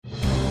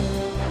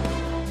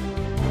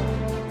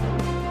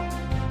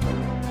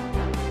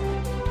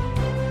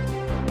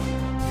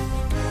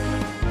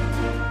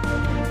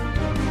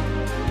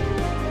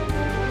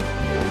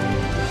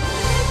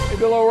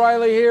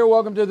O'Reilly here.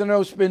 Welcome to the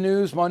No Spin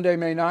News, Monday,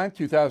 May 9th,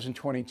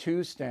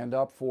 2022. Stand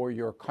up for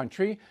your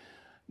country.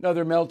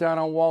 Another meltdown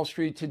on Wall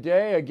Street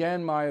today.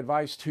 Again, my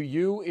advice to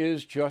you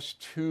is just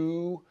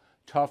to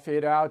tough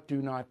it out.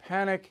 Do not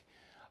panic.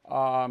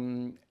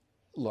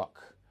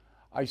 Look,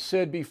 I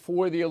said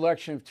before the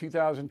election of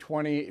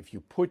 2020, if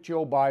you put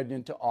Joe Biden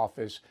into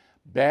office,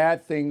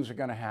 bad things are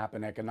going to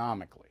happen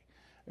economically.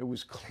 It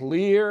was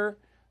clear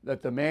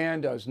that the man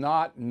does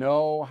not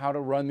know how to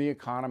run the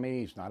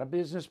economy. He's not a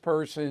business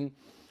person.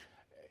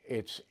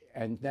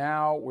 And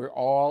now we're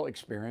all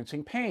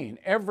experiencing pain.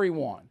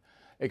 Everyone,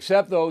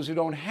 except those who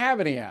don't have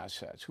any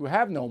assets, who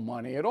have no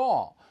money at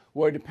all,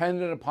 who are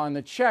dependent upon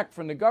the check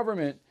from the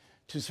government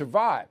to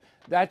survive.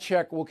 That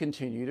check will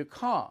continue to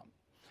come.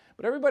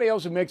 But everybody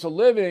else who makes a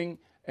living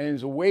and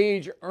is a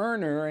wage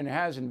earner and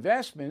has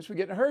investments, we're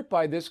getting hurt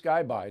by this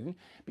guy Biden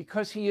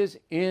because he is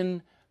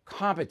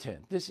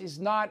incompetent. This is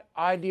not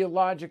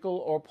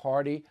ideological or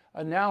party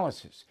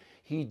analysis.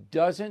 He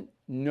doesn't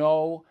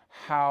know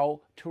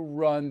how to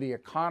run the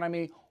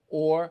economy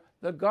or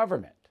the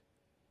government.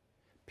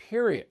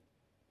 Period.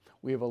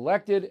 We have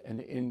elected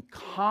an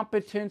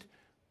incompetent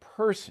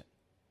person.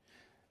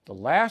 The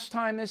last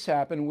time this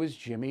happened was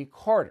Jimmy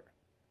Carter.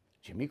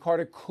 Jimmy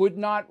Carter could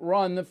not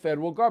run the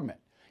federal government.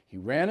 He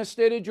ran a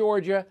state of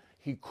Georgia.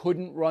 He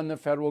couldn't run the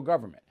federal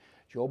government.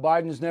 Joe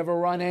Biden's never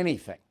run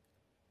anything.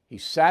 He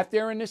sat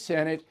there in the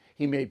Senate.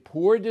 He made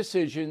poor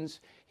decisions.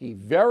 He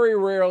very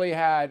rarely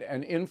had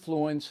an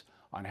influence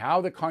on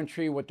how the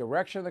country, what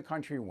direction the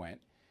country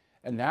went.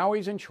 And now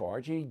he's in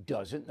charge and he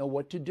doesn't know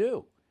what to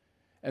do.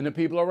 And the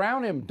people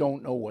around him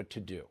don't know what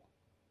to do.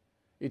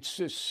 It's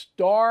a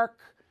stark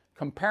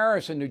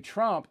comparison to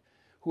Trump,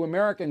 who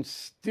Americans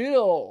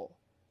still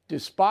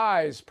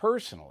despise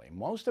personally.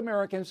 Most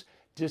Americans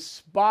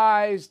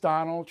despise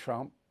Donald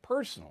Trump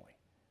personally.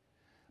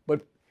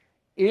 But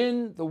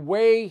in the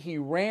way he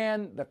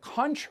ran the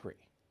country,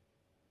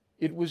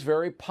 it was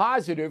very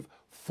positive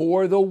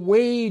for the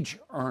wage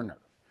earner,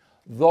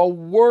 the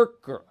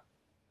worker.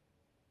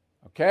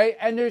 Okay?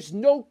 And there's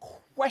no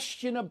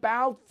question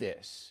about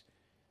this.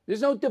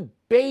 There's no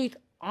debate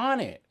on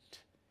it.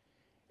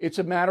 It's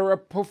a matter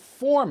of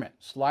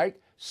performance,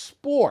 like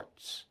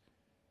sports.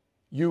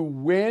 You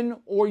win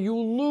or you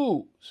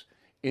lose.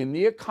 In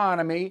the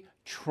economy,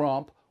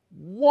 Trump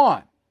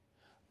won.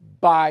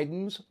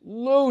 Biden's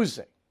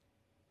losing.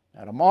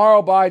 Now,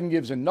 tomorrow, Biden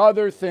gives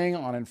another thing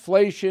on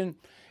inflation.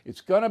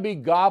 It's going to be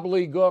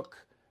gobbledygook.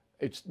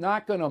 It's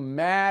not going to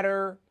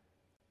matter.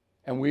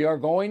 And we are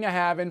going to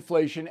have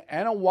inflation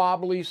and a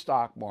wobbly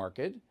stock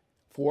market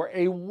for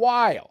a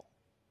while.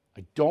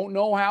 I don't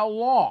know how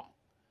long.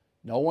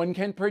 No one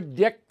can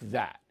predict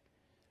that.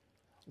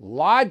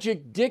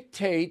 Logic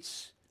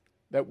dictates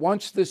that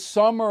once the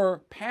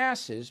summer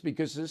passes,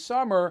 because the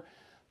summer,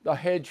 the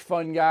hedge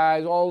fund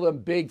guys, all the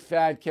big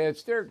fat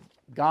cats, they're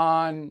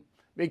gone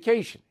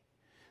vacation.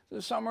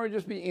 The summer will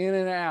just be in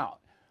and out.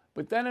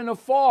 But then in the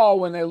fall,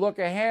 when they look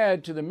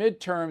ahead to the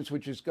midterms,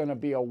 which is going to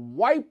be a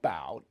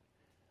wipeout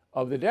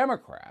of the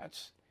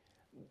Democrats,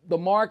 the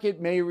market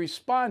may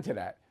respond to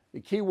that. The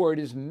key word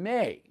is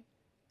may,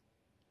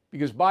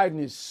 because Biden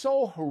is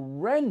so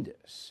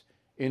horrendous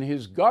in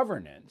his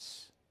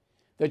governance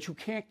that you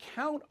can't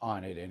count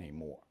on it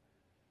anymore.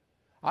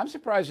 I'm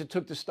surprised it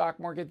took the stock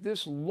market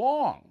this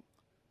long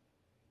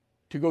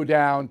to go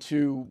down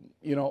to,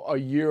 a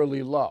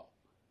yearly low.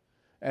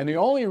 And the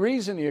only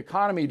reason the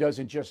economy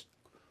doesn't just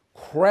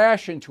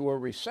crash into a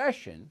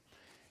recession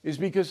is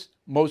because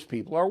most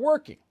people are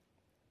working.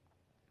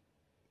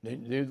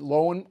 They're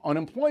low in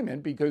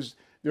unemployment because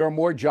there are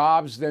more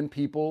jobs than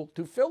people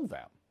to fill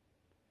them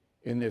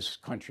in this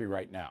country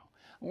right now.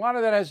 A lot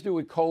of that has to do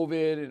with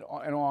COVID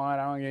and on.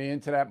 I don't get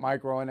into that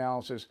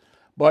microanalysis.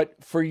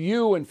 But for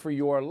you and for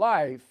your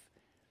life,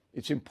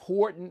 it's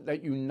important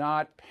that you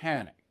not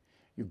panic.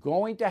 You're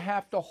going to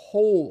have to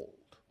hold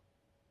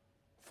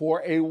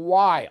for a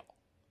while.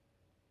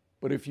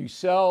 But if you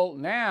sell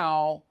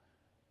now,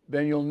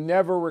 then you'll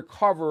never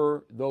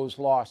recover those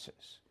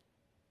losses.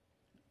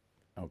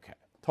 Okay,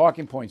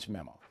 talking points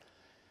memo.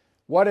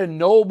 What a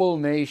noble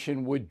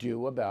nation would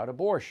do about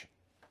abortion.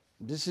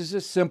 This is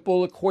a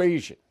simple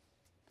equation.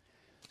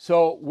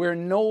 So we're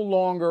no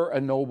longer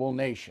a noble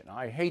nation.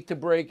 I hate to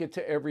break it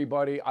to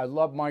everybody. I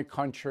love my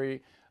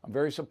country. I'm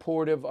very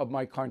supportive of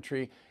my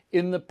country.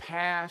 In the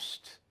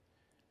past,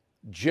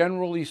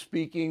 generally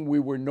speaking, we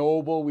were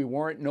noble. We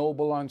weren't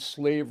noble on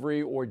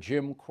slavery or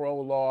Jim Crow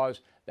laws.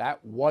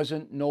 That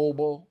wasn't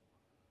noble.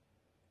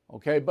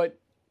 Okay, but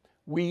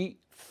we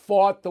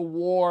fought the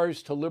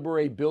wars to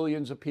liberate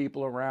billions of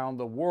people around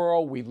the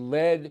world. We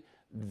led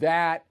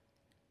that.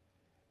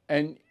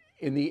 And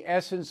in the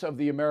essence of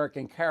the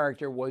American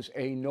character was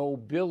a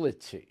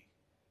nobility.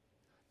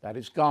 That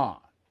is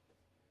gone.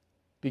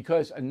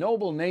 Because a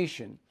noble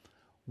nation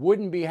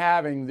wouldn't be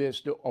having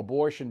this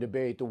abortion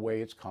debate the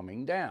way it's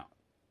coming down.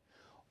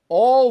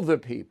 All the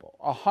people,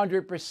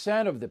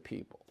 100% of the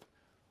people,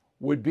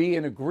 would be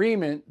in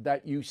agreement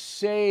that you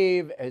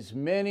save as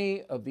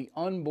many of the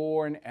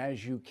unborn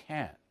as you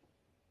can.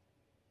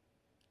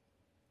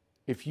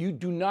 If you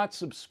do not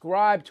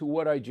subscribe to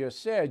what I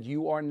just said,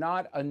 you are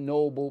not a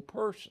noble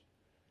person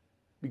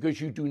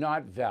because you do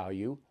not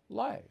value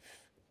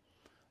life.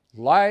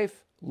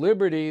 Life,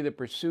 liberty, the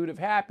pursuit of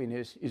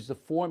happiness is the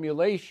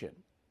formulation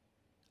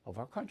of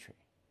our country.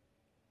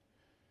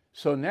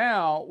 So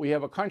now we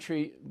have a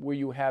country where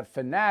you have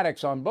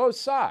fanatics on both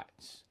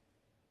sides,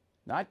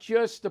 not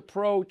just the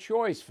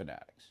pro-choice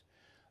fanatics.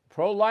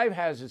 Pro-life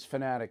has its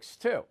fanatics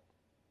too.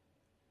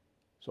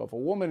 So if a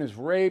woman is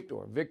raped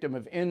or a victim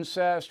of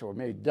incest or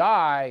may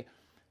die,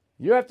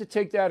 you have to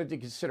take that into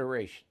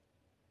consideration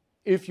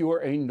if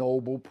you're a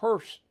noble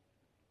person.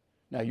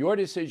 Now, your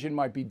decision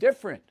might be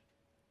different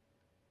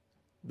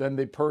than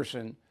the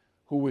person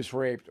who was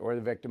raped or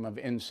the victim of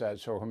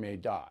incest or who may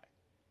die.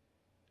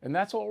 And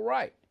that's all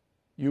right.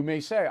 You may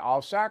say,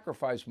 I'll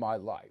sacrifice my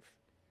life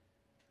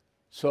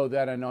so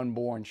that an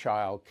unborn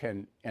child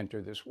can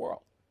enter this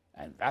world.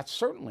 And that's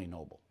certainly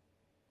noble.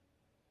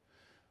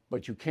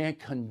 But you can't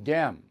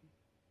condemn,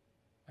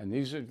 and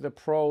these are the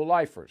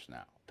pro-lifers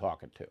now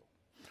talking to.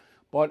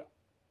 But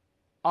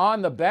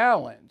on the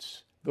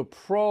balance, the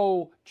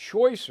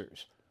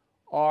pro-choicers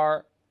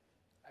are,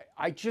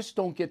 I just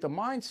don't get the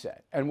mindset.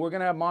 And we're going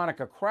to have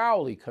Monica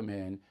Crowley come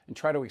in and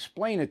try to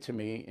explain it to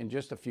me in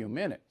just a few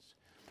minutes.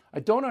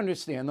 I don't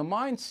understand the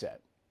mindset.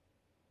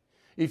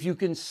 If you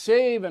can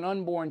save an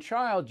unborn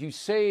child, you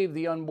save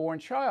the unborn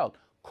child,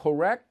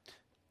 correct?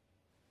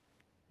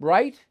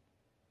 Right?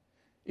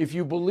 If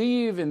you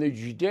believe in the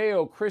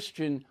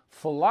Judeo-Christian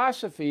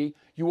philosophy,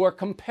 you are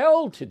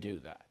compelled to do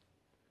that.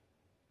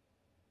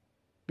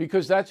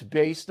 Because that's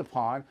based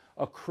upon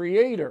a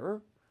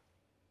creator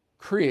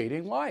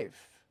creating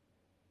life.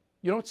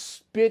 You don't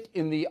spit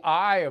in the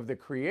eye of the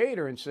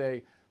creator and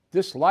say,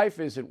 this life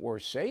isn't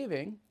worth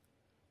saving.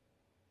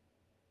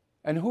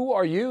 And who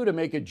are you to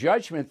make a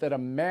judgment that a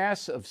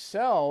mass of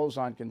cells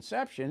on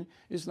conception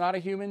is not a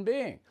human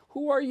being?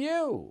 Who are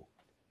you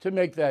to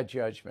make that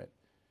judgment?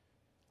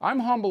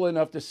 I'm humble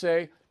enough to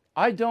say,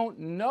 I don't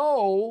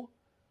know,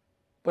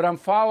 but I'm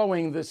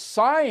following the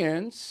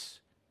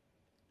science.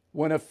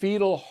 When a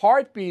fetal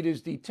heartbeat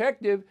is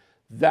detected,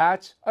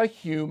 that's a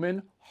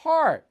human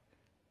heart.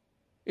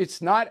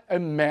 It's not a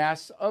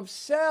mass of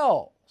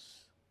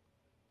cells.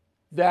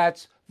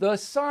 That's the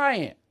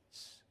science.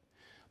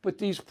 But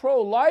these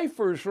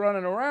pro-lifers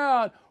running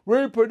around,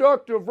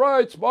 reproductive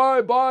rights,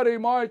 my body,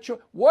 my choice.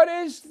 What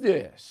is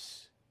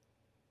this?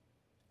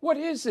 What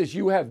is this?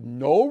 You have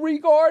no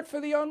regard for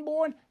the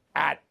unborn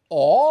at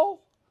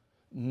all?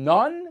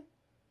 None?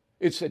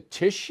 It's a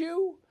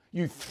tissue?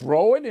 You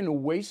throw it in a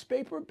waste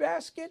paper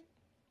basket?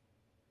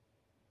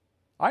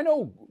 I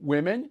know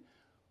women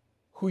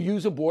who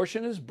use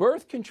abortion as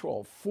birth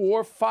control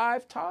 4 or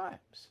 5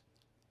 times.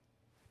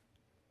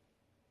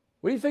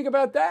 What do you think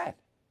about that?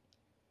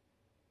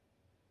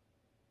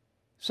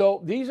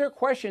 So these are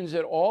questions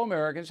that all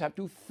Americans have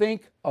to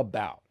think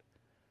about,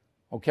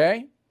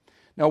 okay?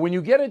 Now, when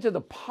you get into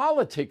the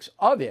politics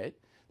of it,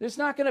 there's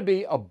not going to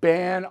be a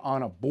ban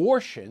on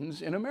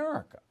abortions in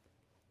America.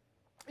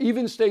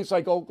 Even states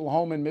like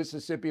Oklahoma and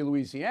Mississippi,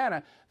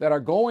 Louisiana, that are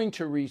going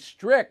to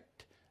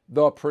restrict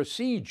the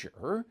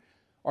procedure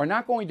are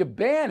not going to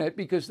ban it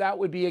because that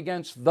would be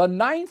against the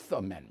 9th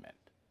Amendment.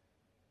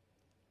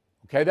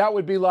 Okay, that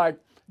would be like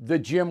the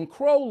Jim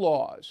Crow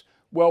laws.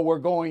 Well, we're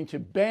going to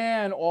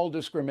ban all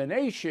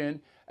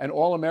discrimination and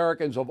all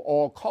Americans of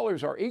all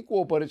colors are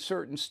equal, but at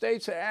certain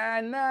states,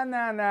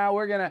 no,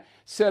 we're going to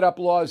set up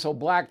laws so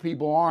black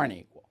people aren't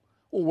equal.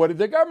 Well, what did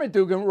the government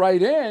do? Go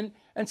right in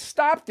and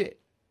stopped it.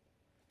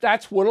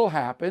 That's what will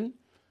happen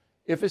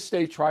if a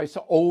state tries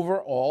to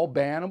overall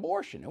ban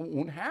abortion. It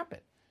won't happen.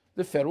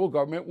 The federal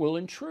government will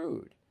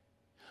intrude.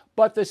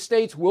 But the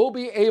states will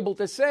be able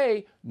to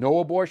say no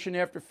abortion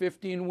after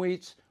 15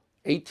 weeks,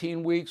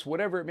 18 weeks,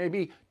 whatever it may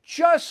be,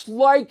 just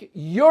like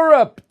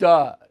Europe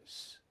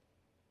does.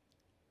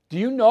 Do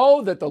you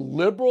know that the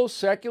liberal,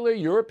 secular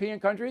European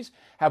countries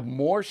have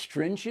more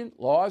stringent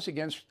laws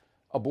against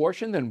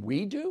abortion than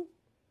we do?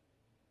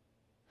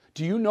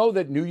 Do you know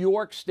that New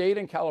York State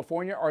and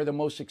California are the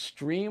most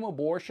extreme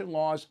abortion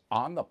laws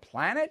on the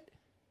planet?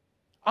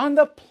 On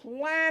the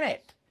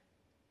planet.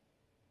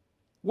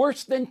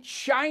 Worse than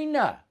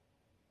China.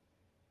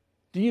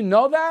 Do you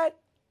know that?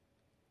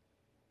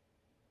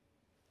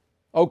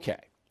 Okay.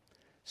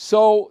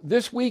 So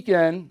this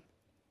weekend,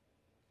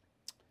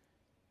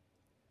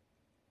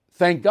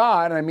 thank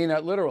God, and I mean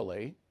that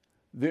literally,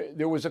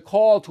 there was a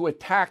call to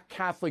attack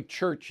Catholic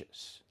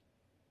churches,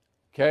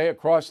 okay,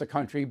 across the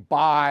country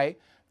by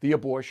the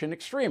abortion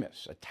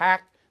extremists.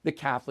 Attack the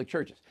Catholic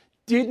churches.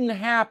 Didn't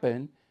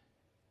happen,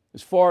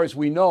 as far as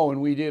we know,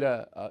 and we did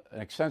an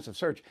extensive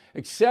search,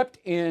 except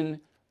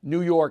in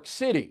New York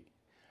City.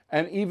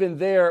 And even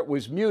there it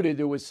was muted.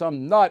 There was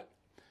some nut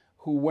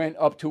who went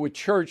up to a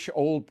church,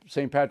 old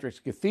St. Patrick's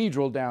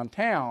Cathedral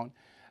downtown,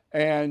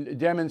 and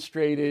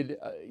demonstrated,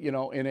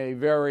 in a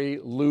very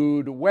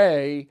lewd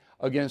way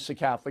against the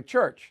Catholic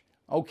Church.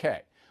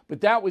 Okay, but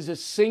that was a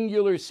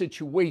singular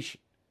situation.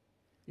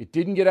 It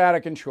didn't get out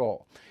of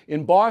control.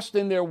 In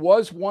Boston, there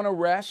was one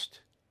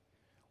arrest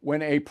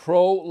when a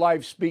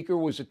pro-life speaker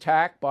was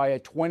attacked by a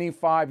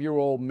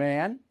 25-year-old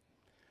man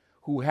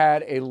who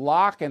had a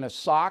lock and a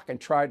sock and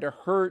tried to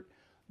hurt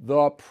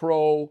the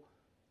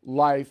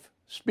pro-life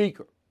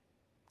speaker.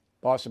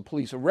 Boston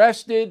police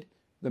arrested.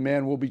 The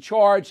man will be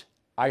charged.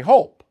 I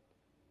hope.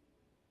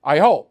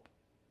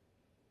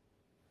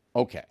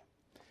 Okay.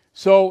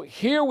 So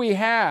here we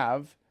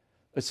have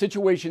a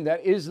situation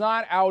that is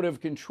not out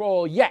of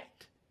control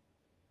yet.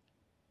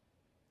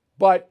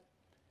 But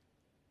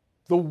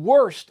the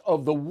worst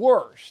of the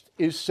worst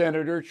is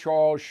Senator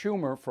Charles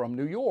Schumer from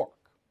New York.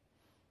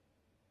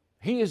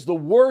 He is the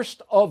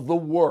worst of the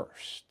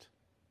worst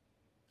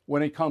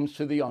when it comes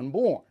to the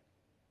unborn.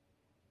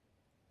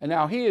 And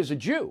now he is a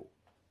Jew.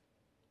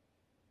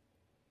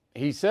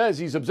 He says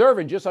he's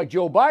observant, just like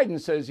Joe Biden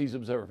says he's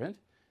observant,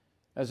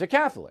 as a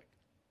Catholic.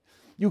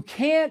 You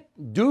can't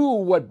do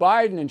what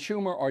Biden and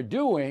Schumer are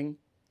doing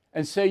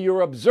and say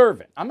you're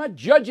observant. I'm not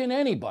judging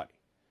anybody,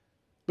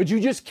 but you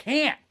just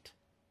can't.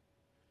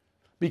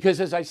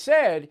 Because as I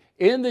said,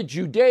 in the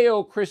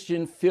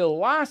Judeo-Christian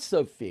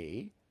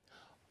philosophy,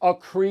 a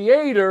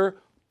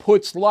creator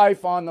puts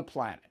life on the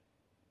planet.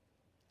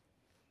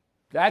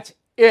 That's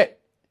it.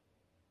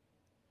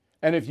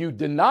 And if you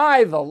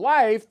deny the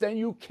life, then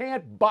you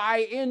can't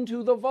buy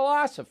into the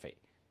philosophy.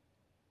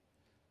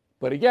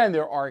 But again,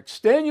 there are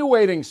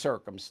extenuating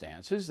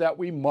circumstances that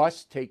we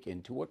must take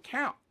into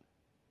account.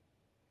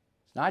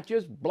 It's not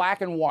just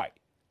black and white.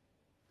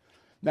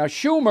 Now,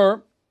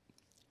 Schumer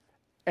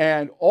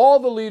and all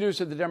the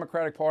leaders of the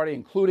Democratic Party,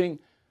 including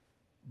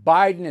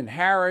Biden and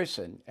Harris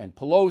and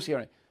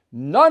Pelosi,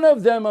 none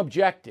of them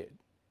objected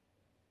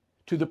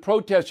to the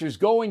protesters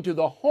going to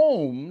the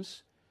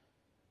homes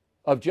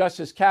of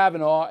Justice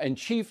Kavanaugh and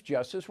Chief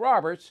Justice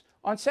Roberts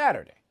on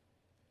Saturday.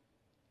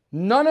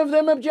 None of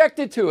them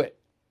objected to it.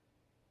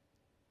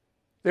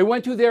 They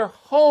went to their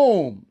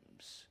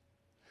homes.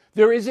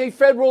 There is a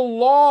federal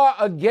law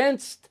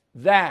against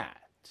that.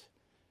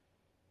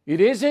 It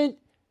isn't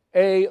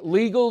a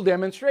legal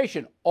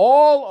demonstration.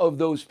 All of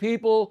those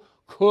people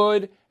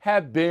could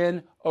have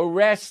been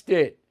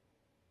arrested.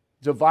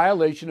 It's a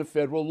violation of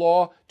federal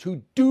law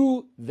to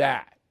do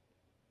that.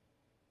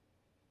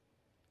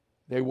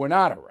 They were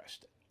not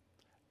arrested.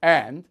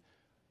 And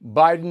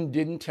Biden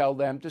didn't tell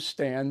them to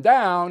stand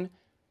down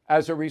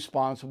as a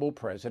responsible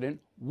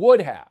president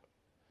would have.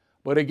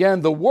 But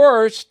again, the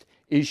worst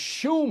is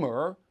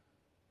Schumer,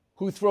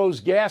 who throws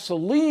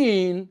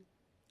gasoline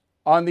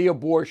on the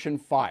abortion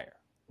fire.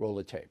 Roll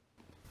the tape.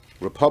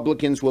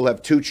 Republicans will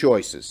have two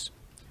choices.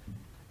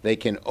 They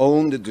can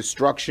own the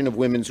destruction of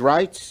women's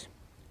rights,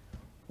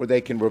 or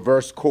they can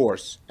reverse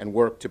course and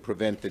work to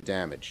prevent the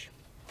damage.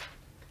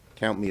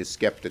 Count me as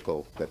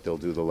skeptical that they'll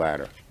do the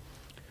latter.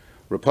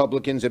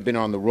 Republicans have been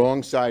on the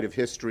wrong side of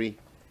history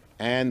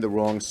and the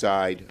wrong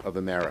side of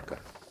America.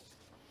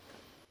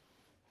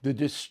 The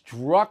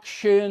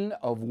destruction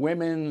of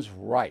women's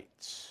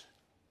rights.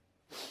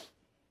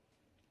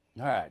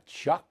 All right,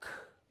 Chuck.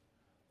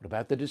 What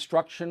about the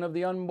destruction of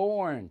the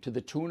unborn to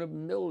the tune of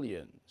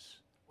millions?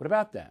 What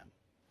about them?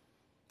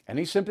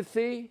 Any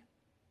sympathy?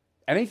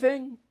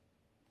 Anything?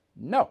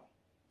 No.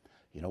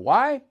 You know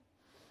why?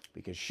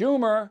 Because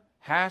Schumer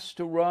has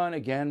to run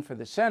again for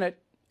the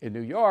Senate in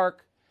New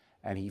York,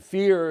 and he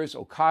fears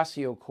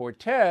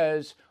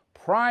Ocasio-Cortez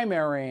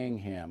primarying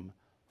him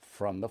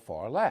from the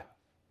far left.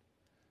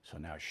 So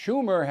now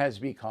Schumer has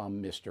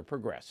become Mr.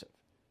 Progressive,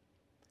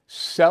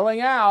 selling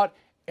out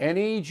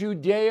any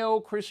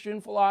Judeo-Christian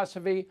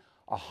philosophy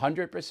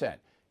 100%,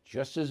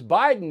 just as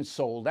Biden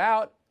sold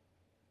out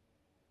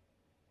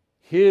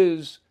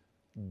his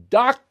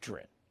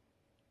doctrine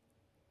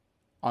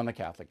on the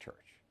Catholic Church.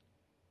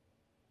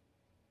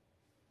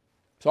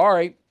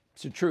 Sorry,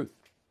 it's the truth.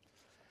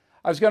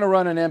 I was going to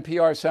run an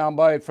NPR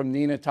soundbite from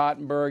Nina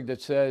Tottenberg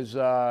that says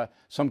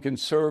some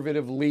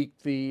conservative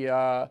leaked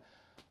the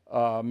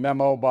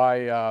memo by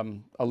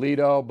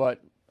Alito,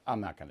 but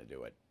I'm not going to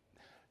do it.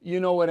 You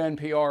know what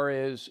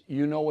NPR is.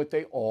 You know what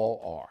they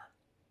all are.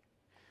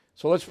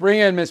 So let's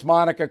bring in Miss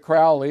Monica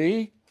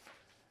Crowley,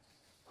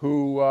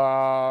 who,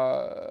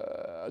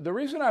 the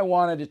reason I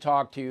wanted to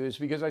talk to you is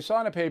because I saw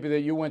in a paper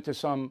that you went to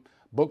some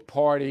book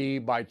party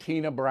by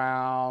Tina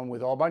Brown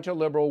with a bunch of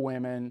liberal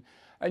women,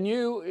 and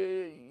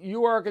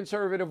you are a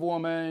conservative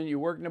woman, you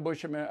worked in the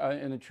Bush, in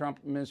the Trump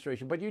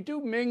administration, but you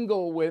do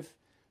mingle with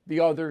the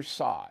other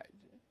side,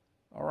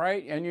 all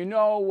right? And you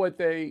know what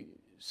they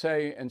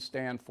say and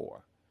stand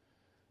for.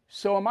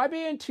 So am I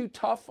being too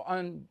tough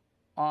on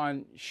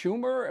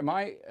Schumer?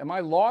 Am I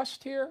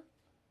lost here?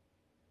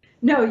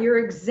 No, you're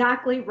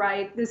exactly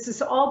right. This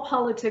is all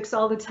politics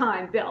all the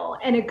time, Bill.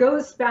 And it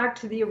goes back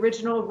to the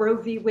original Roe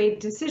v. Wade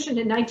decision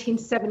in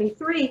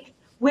 1973,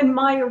 when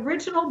my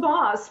original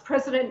boss,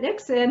 President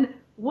Nixon,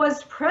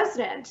 was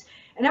president.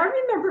 And I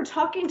remember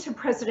talking to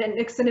President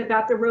Nixon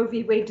about the Roe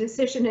v. Wade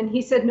decision, and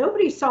he said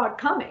nobody saw it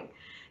coming.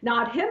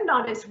 Not him,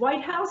 not his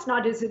White House,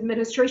 not his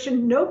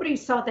administration. Nobody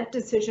saw that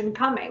decision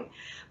coming.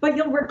 But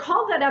you'll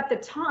recall that at the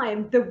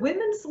time, the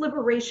women's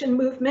liberation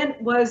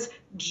movement was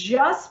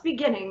just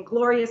beginning.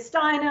 Gloria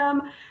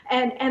Steinem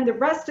and the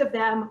rest of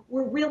them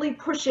were really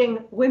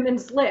pushing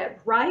women's lib,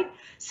 right?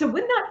 So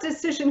when that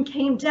decision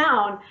came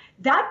down,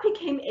 that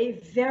became a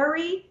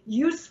very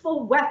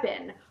useful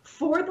weapon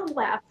for the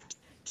left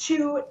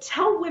to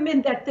tell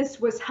women that this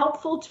was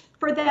helpful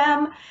for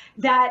them,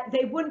 that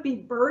they wouldn't be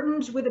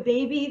burdened with a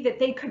baby, that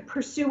they could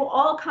pursue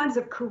all kinds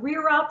of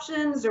career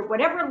options or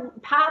whatever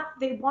path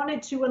they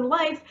wanted to in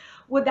life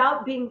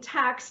without being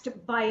taxed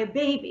by a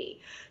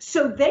baby.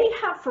 So they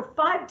have for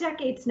 5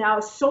 decades now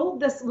sold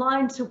this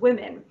line to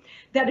women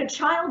that a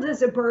child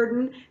is a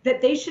burden,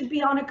 that they should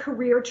be on a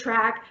career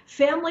track,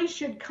 family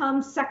should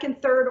come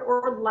second, third,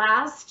 or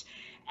last.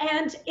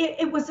 And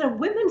it was a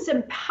women's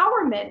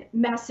empowerment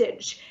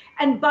message.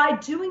 And by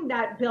doing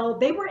that, Bill,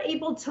 they were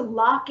able to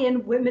lock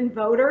in women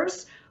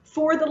voters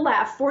for the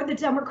left, for the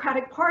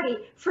Democratic Party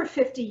for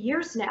 50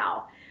 years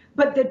now.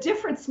 But the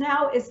difference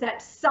now is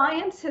that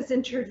science has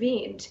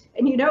intervened.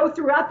 And you know,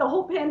 throughout the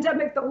whole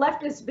pandemic, the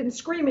left has been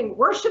screaming,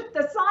 worship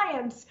the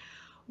science.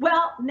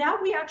 Well, now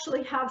we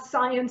actually have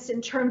science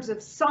in terms of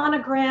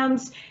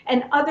sonograms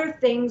and other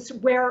things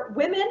where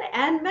women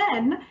and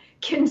men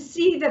can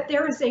see that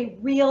there is a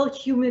real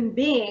human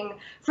being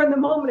from the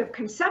moment of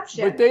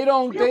conception. But they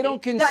don't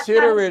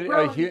consider it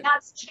a human.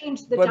 That's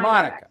changed the But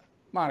dynamic.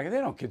 Monica, they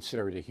don't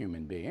consider it a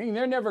human being.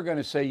 They're never going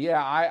to say,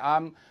 yeah,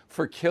 I'm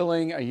for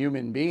killing a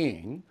human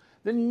being.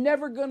 They're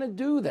never going to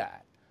do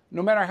that,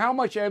 no matter how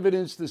much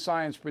evidence the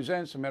science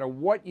presents, no matter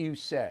what you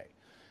say.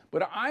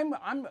 But I'm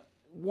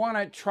want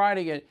to try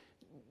to get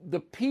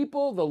the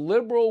people, the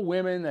liberal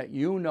women that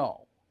you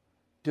know,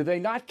 do they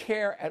not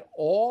care at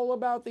all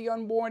about the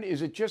unborn?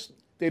 Is it just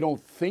they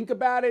don't think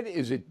about it?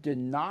 Is it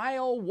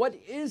denial? What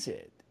is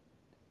it?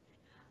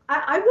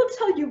 I will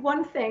tell you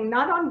one thing,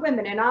 not on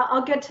women, and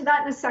I'll get to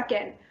that in a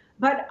second,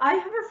 but I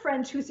have a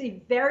friend who's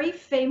a very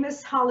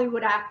famous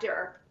Hollywood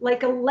actor,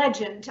 like a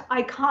legend,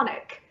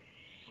 iconic.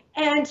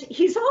 And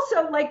he's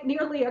also like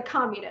nearly a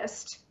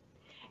communist.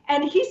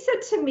 And he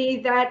said to me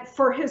that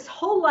for his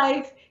whole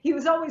life, he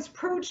was always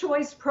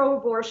pro-choice,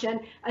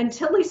 pro-abortion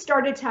until he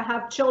started to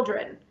have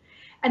children.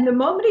 And the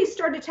moment he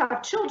started to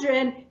have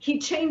children, he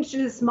changed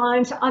his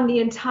mind on the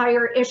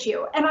entire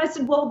issue. And I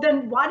said, well,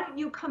 then why don't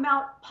you come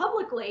out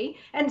publicly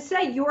and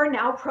say you are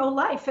now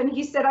pro-life? And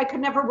he said, I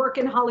could never work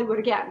in Hollywood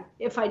again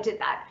if I did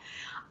that.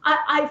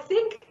 I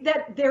think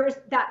that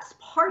that's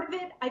part of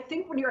it. I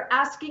think when you're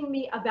asking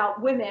me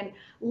about women,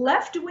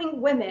 left-wing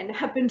women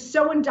have been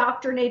so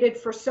indoctrinated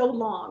for so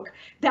long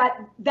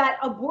that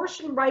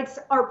abortion rights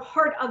are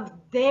part of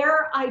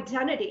their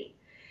identity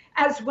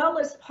as well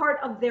as part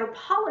of their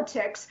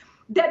politics,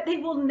 that they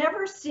will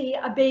never see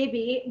a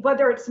baby,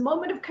 whether it's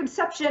moment of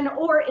conception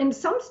or in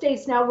some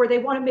states now where they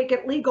want to make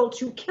it legal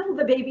to kill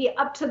the baby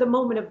up to the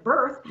moment of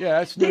birth. Yeah,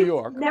 that's New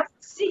York. They never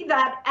see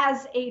that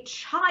as a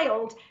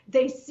child.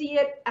 They see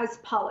it as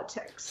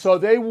politics. So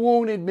they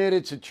won't admit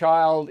it's a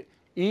child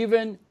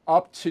even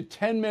up to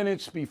 10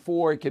 minutes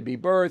before it could be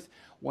birthed,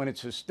 when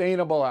it's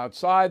sustainable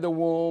outside the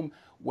womb,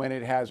 when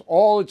it has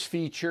all its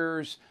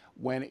features,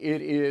 when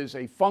it is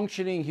a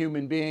functioning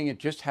human being. It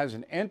just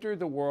hasn't entered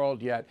the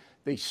world yet.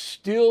 They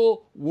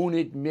still won't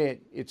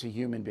admit it's a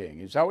human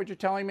being. Is that what you're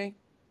telling me?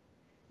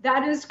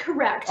 That is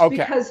correct. Okay.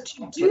 Because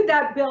to do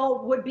that,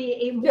 Bill, would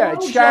be a moral Yeah,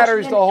 it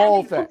shatters the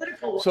whole thing.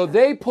 So one.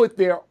 they put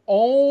their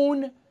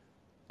own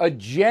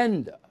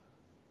agenda,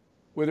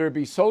 whether it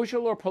be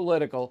social or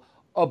political,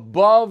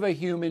 above a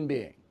human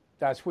being.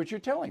 That's what you're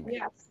telling me.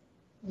 Yes.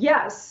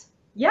 Yes.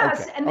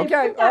 Yes. Okay. And they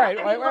Okay. put All that right.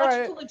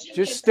 ideological agenda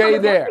Just in stay front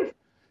of there. everything.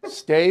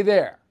 Stay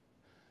there.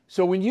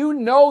 So when you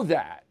know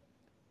that,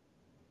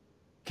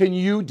 can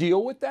you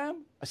deal with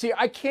them? See,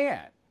 I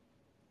can't.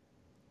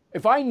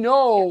 If I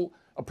know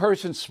a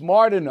person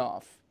smart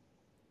enough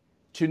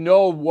to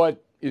know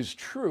what is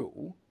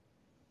true,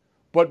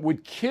 but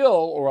would kill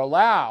or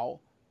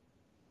allow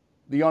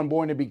the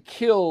unborn to be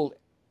killed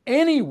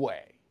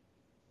anyway,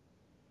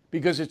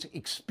 because it's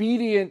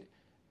expedient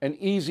and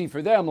easy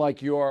for them,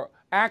 like your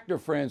actor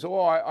friends,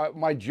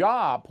 my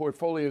job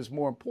portfolio is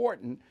more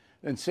important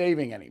than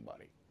saving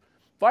anybody.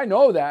 If I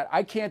know that,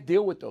 I can't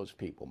deal with those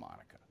people,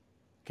 Monica.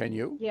 Can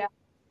you? Yeah.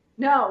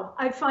 No,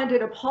 I find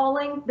it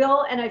appalling,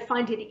 Bill, and I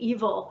find it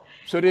evil.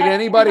 So did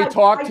anybody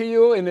talk to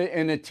you in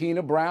a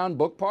Tina Brown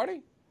book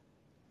party?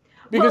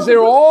 Because Well,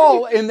 they're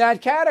all in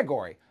that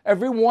category.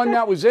 Everyone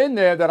that was in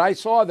there that I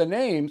saw the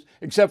names,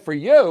 except for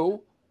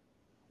you,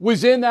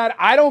 was in that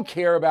I don't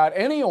care about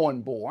any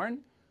unborn.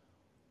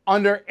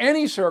 Under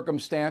any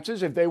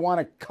circumstances, if they want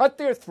to cut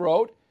their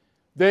throat,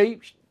 they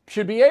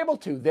should be able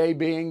to, they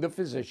being the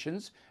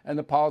physicians and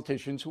the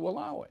politicians who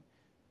allow it.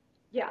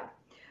 Yeah.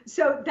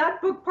 So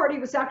that book party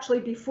was actually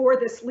before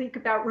this leak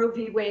about Roe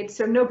v. Wade,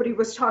 so nobody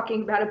was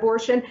talking about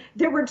abortion.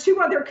 There were two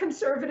other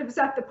conservatives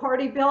at the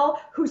party, Bill,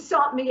 who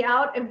sought me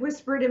out and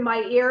whispered in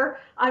my ear,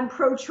 I'm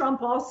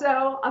pro-Trump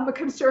also, I'm a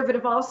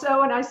conservative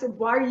also. And I said,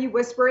 why are you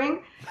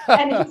whispering?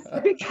 And he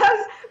said,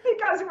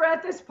 because we're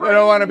at this party. I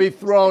don't want to be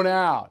thrown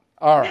out.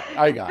 All right,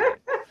 I got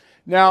it.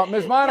 Now,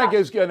 Ms. Monica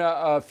is going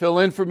to fill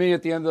in for me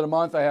at the end of the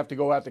month. I have to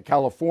go out to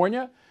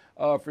California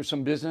for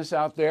some business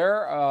out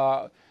there.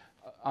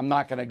 I'm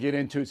not going to get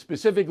into it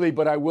specifically,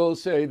 but I will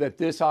say that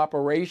this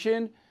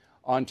operation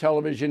on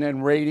television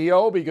and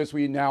radio, because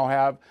we now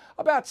have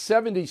about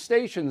 70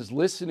 stations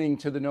listening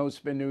to the No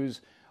Spin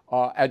News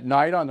at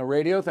night on the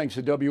radio, thanks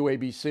to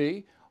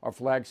WABC, our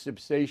flagship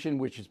station,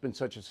 which has been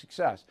such a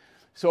success.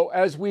 So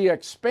as we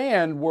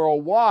expand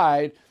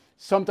worldwide,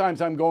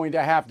 sometimes I'm going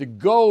to have to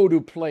go to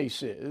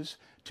places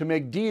to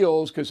make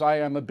deals because I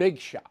am a big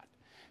shot.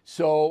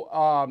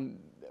 So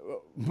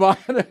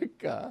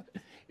Monica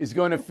is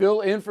going to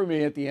fill in for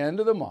me at the end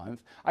of the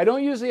month. I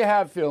don't usually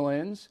have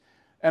fill-ins.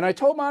 And I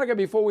told Monica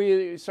before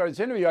we started this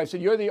interview, I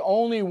said, you're the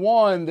only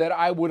one that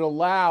I would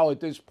allow at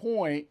this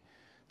point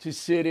to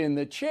sit in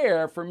the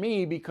chair for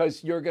me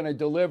because you're going to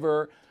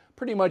deliver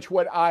pretty much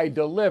what I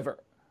deliver,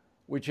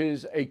 which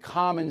is a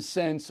common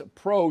sense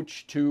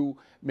approach to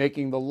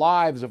making the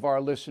lives of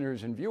our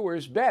listeners and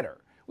viewers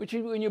better, which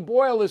is, when you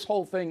boil this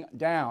whole thing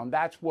down,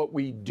 that's what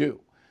we do.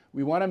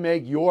 We want to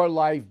make your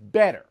life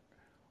better.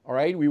 All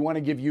right, we want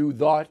to give you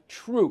the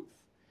truth,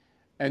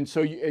 and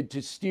so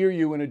to steer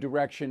you in a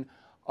direction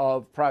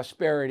of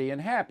prosperity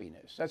and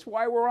happiness. That's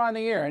why we're on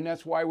the air, and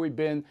that's why we've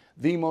been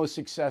the most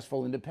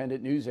successful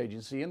independent news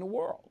agency in the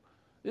world.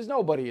 There's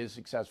nobody as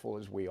successful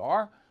as we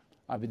are.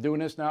 I've been doing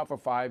this now for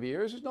 5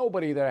 years. There's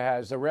nobody that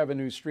has the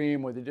revenue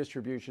stream or the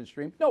distribution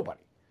stream.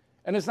 Nobody,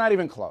 and it's not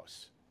even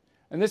close.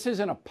 And this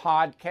isn't a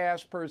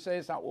podcast per se.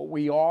 It's not what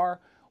we are.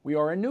 We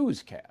are a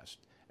newscast,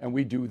 and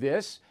we do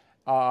this.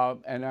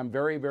 And I'm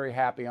very, very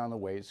happy on the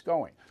way it's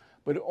going.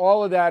 But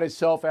all of that is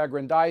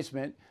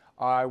self-aggrandizement.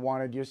 I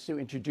wanted just to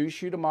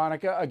introduce you to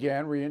Monica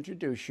again,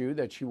 reintroduce you,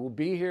 that she will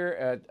be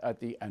here at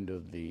the end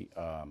of the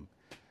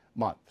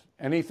month.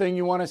 Anything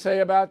you want to say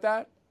about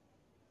that?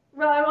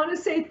 Well, I want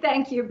to say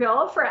thank you,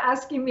 Bill, for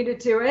asking me to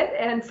do it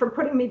and for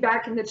putting me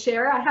back in the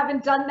chair. I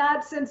haven't done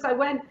that since I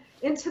went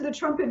into the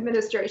Trump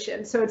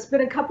administration. So it's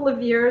been a couple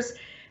of years.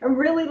 I'm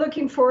really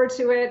looking forward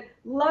to it.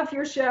 Love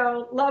your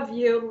show. Love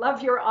you.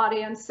 Love your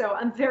audience. So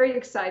I'm very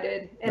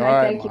excited. And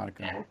I thank you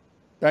again.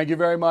 Thank you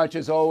very much,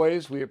 as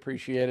always. We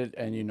appreciate it,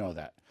 and you know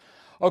that.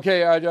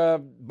 Okay,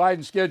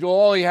 Biden's schedule,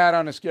 all he had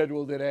on the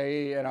schedule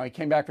today, he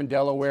came back from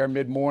Delaware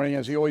mid-morning,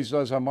 as he always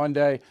does on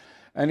Monday,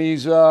 and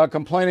he's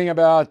complaining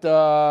about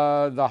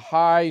the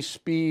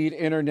high-speed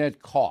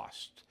internet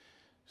cost.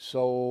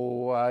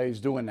 So he's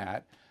doing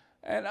that.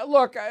 And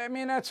look, I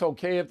mean, that's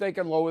okay if they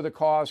can lower the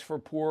cost for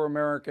poor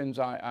Americans.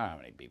 I don't have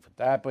any beef with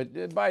that, but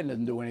Biden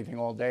doesn't do anything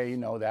all day. You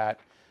know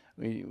that.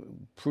 We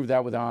prove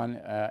that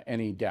without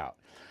any doubt.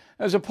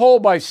 There's a poll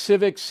by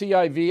Civic,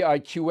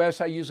 CIV-IQS.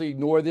 I usually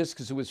ignore this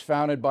because it was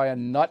founded by a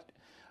nut,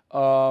 but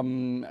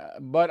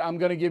I'm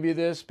going to give you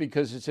this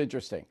because it's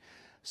interesting.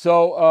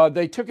 So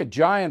they took a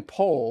giant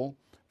poll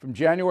from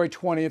January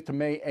 20th to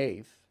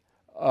May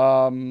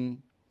 8th,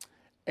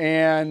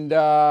 and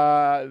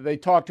they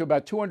talked to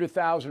about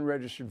 200,000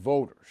 registered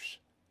voters.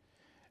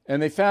 And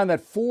they found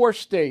that 4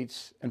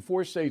 states, and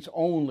 4 states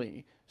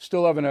only,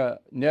 still have a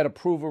net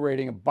approval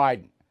rating of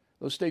Biden.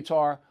 Those states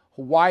are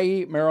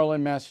Hawaii,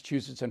 Maryland,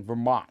 Massachusetts, and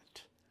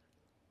Vermont.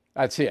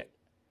 That's it.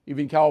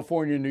 Even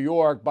California and New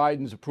York,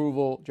 Biden's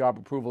job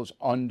approval is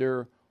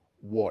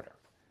underwater.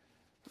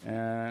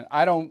 And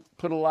I don't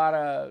put a lot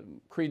of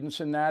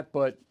credence in that,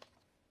 but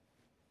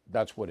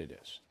that's what it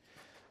is.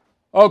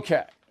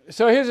 Okay,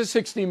 so here's a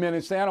 60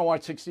 Minutes thing. I don't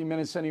watch 60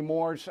 Minutes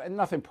anymore. It's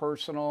nothing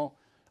personal.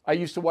 I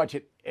used to watch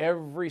it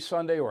every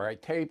Sunday, or I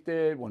taped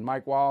it when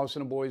Mike Wallace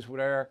and the boys were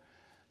there.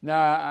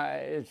 Nah,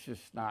 it's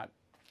just not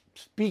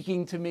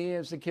speaking to me,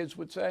 as the kids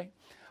would say.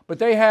 But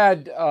they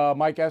had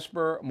Mark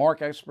Esper,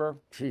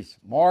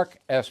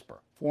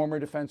 former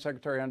Defense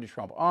Secretary under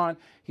Trump, on.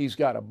 He's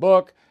got a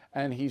book,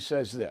 and he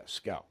says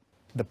this. Go.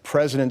 The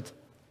president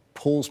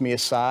pulls me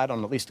aside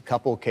on at least a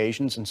couple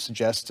occasions and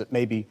suggests that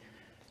maybe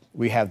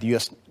we have the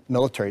U.S.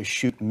 military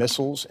shoot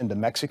missiles into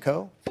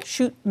Mexico.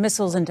 Shoot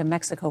missiles into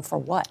Mexico for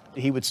what?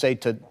 He would say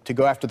to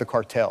go after the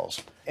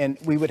cartels. And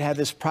we would have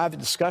this private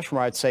discussion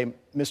where I'd say,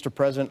 Mr.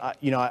 President,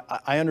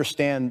 I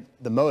understand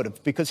the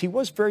motive, because he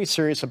was very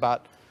serious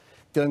about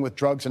dealing with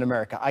drugs in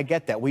America. I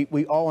get that.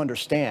 We all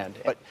understand.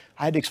 But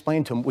I had to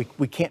explain to him,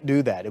 we can't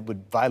do that. It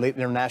would violate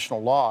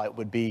international law. It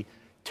would be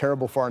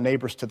terrible for our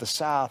neighbors to the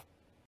south.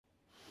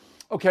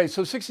 Okay,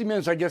 so 60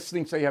 Minutes, I guess,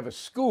 thinks they have a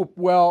scoop.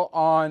 Well,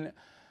 on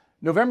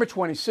November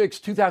 26,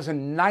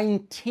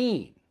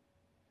 2019,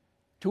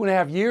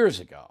 2.5 years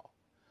ago,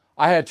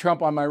 I had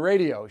Trump on my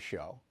radio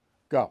show.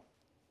 Go.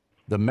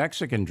 The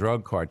Mexican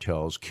drug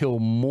cartels kill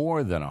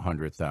more than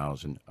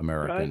 100,000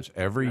 Americans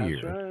every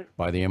year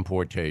by the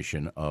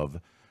importation of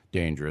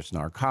dangerous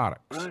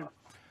narcotics.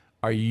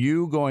 Are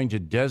you going to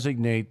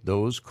designate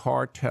those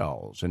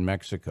cartels in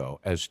Mexico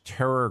as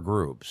terror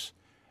groups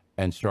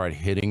and start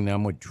hitting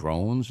them with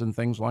drones and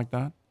things like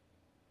that?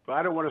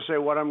 I don't want to say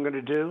what I'm going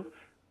to do,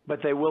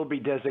 but they will be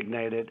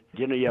designated.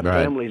 You know, you have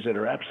Right. families that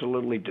are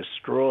absolutely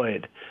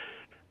destroyed.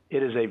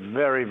 It is a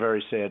very,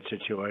 very sad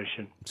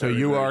situation. So Very,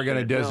 you very are going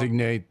to sad. No,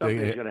 designate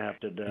something's going to have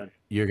to be done.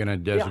 you're going to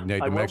designate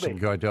Yeah, I the will Mexican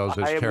be. cartels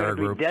as I am terror going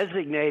to be groups?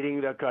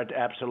 designating the cartel.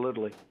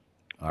 Absolutely.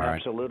 All right.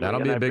 Absolutely.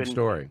 That'll And be a I've big been-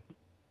 story.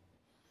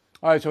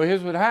 All right, so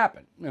here's what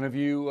happened. And if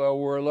you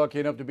were lucky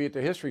enough to be at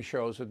the history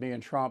shows with me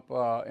and Trump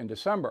in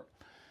December.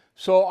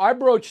 So I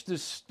broached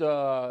this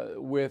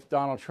with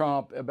Donald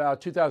Trump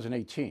about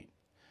 2018.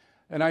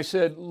 And I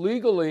said,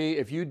 legally,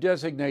 if you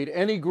designate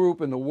any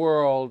group in the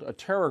world a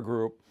terror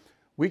group,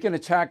 we can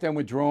attack them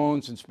with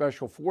drones and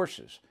special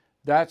forces.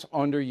 That's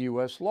under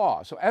U.S.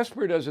 law. So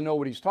Esper doesn't know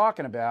what he's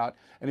talking about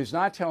and is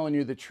not telling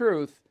you the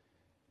truth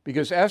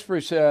because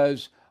Esper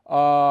says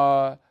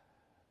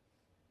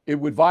it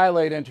would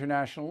violate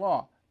international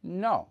law.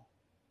 No.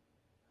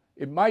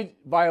 It might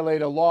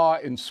violate a law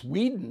in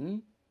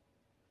Sweden,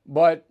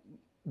 but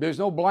there's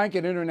no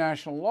blanket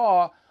international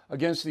law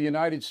against the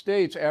United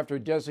States after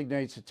it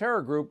designates a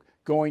terror group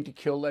going to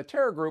kill that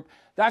terror group.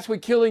 That's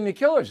what killing the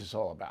killers is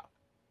all about.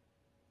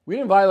 We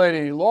didn't violate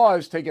any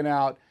laws taking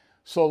out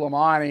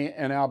Soleimani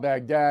and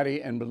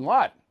al-Baghdadi and bin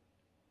Laden.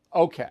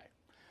 Okay.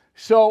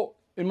 So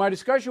in my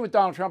discussion with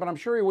Donald Trump, and I'm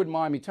sure he wouldn't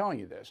mind me telling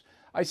you this,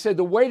 I said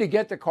the way to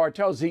get the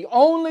cartels, the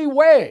only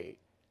way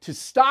to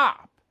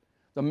stop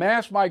the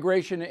mass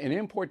migration and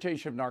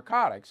importation of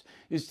narcotics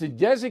is to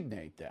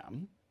designate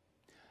them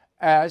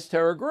as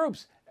terror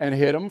groups and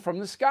hit them from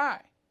the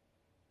sky.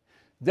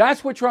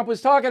 That's what Trump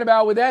was talking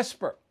about with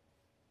Esper.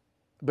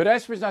 But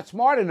Esper's not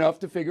smart enough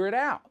to figure it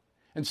out.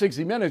 And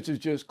 60 Minutes is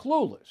just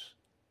clueless.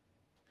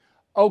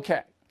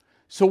 Okay,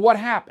 so what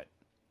happened?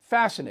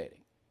 Fascinating.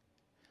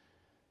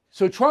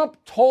 So Trump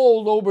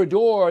told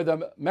Obrador,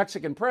 the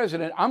Mexican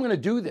president, I'm going to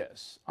do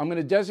this. I'm going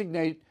to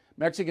designate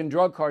Mexican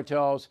drug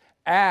cartels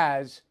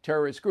as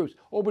terrorist groups.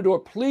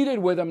 Obrador pleaded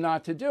with him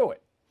not to do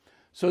it.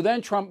 So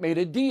then Trump made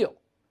a deal.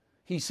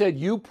 He said,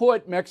 you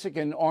put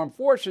Mexican armed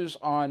forces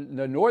on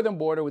the northern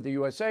border with the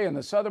USA and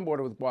the southern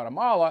border with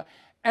Guatemala,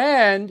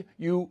 and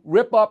you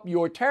rip up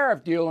your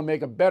tariff deal and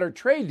make a better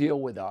trade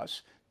deal with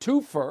us,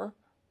 twofer,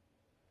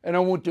 and I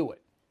won't do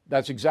it.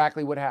 That's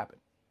exactly what happened.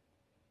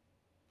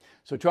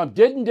 So Trump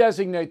didn't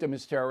designate them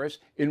as terrorists.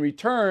 In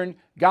return,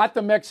 got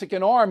the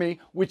Mexican army,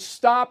 which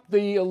stopped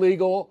the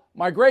illegal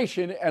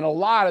migration and a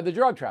lot of the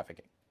drug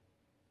trafficking.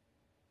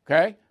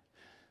 Okay?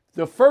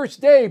 The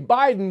first day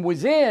Biden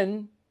was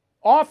in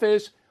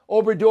office,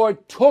 Obrador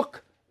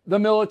took the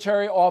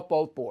military off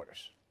both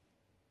borders.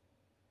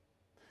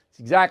 It's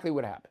exactly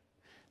what happened.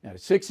 Now,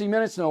 does 60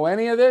 Minutes know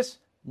any of this?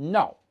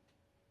 No.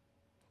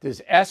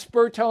 Does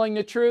Esper telling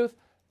the truth?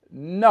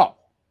 No.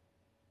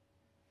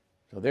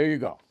 So there you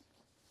go.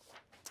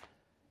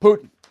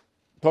 Putin,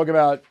 talk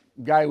about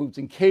a guy who's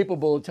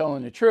incapable of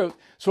telling the truth.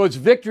 So it's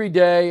Victory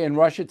Day in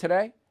Russia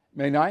today,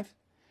 May 9th.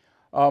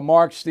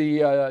 Marks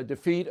the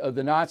defeat of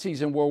the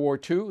Nazis in World War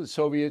II. The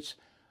Soviets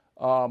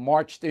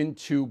marched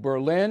into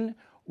Berlin,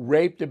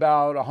 raped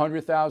about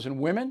 100,000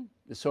 women,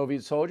 the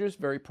Soviet soldiers,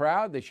 very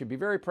proud. They should be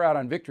very proud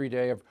on Victory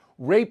Day of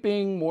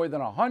raping more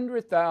than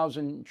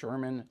 100,000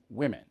 German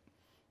women.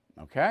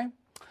 Okay?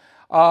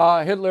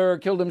 Hitler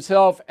killed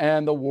himself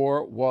and the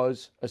war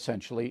was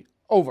essentially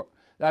over.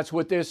 That's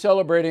what they're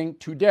celebrating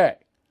today.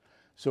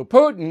 So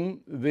Putin,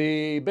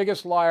 the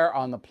biggest liar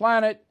on the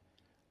planet,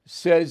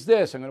 says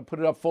this. I'm going to put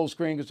it up full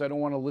screen because I don't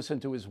want to listen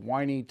to his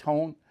whiny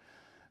tone.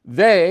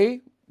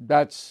 They,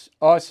 that's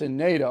us and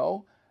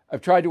NATO,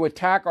 have tried to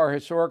attack our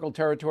historical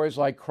territories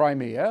like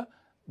Crimea.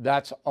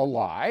 That's a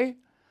lie.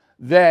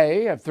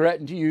 They have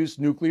threatened to use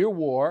nuclear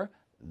war.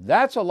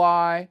 That's a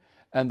lie.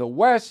 And the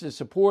West has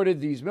supported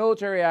these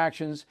military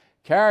actions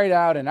carried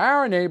out in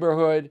our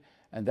neighborhood,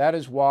 and that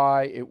is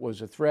why it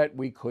was a threat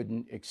we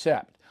couldn't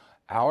accept.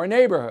 Our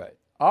neighborhood.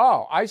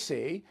 Oh, I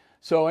see.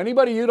 So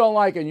anybody you don't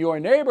like in your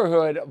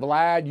neighborhood,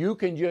 Vlad, you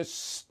can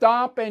just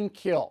stop and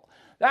kill.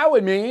 That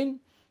would mean,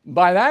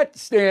 by that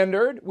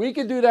standard, we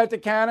could do that to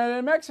Canada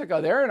and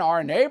Mexico. They're in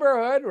our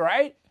neighborhood,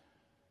 right?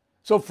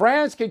 So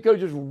France could go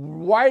just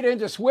right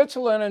into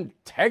Switzerland and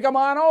take them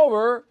on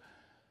over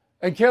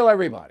and kill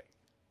everybody.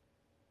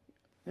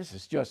 This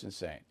is just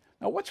insane.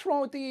 Now, what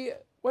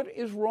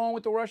is wrong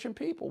with the Russian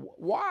people?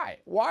 Why?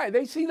 Why?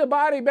 They see the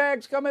body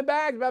bags coming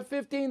back, about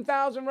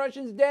 15,000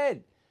 Russians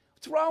dead.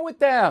 What's wrong with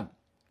them?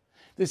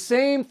 The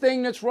same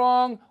thing that's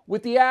wrong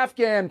with the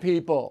Afghan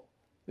people.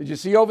 Did you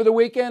see over the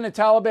weekend the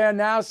Taliban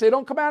now say,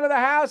 don't come out of the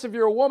house if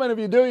you're a woman. If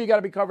you do, you got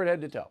to be covered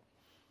head to toe.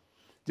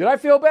 Did I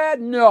feel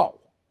bad? No.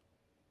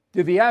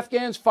 Did the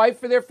Afghans fight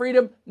for their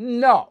freedom?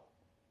 No.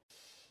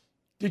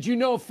 Did you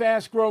know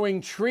Fast Growing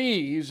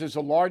Trees is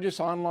the largest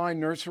online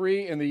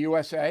nursery in the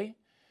USA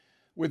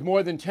with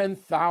more than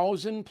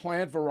 10,000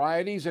 plant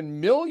varieties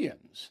and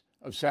millions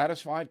of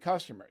satisfied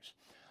customers?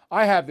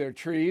 I have their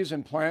trees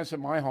and plants at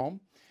my home,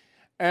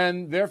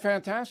 and they're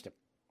fantastic.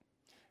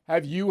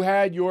 Have you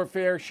had your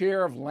fair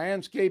share of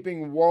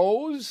landscaping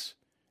woes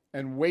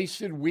and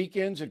wasted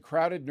weekends at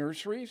crowded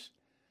nurseries?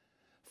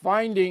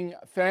 Finding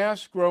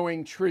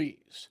fast-growing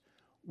trees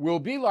will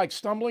be like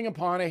stumbling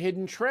upon a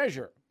hidden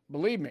treasure,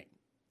 believe me.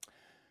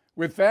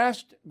 With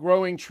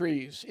fast-growing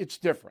trees, it's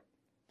different.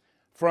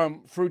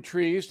 From fruit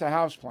trees to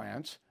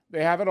houseplants,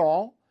 they have it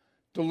all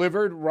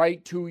delivered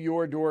right to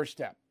your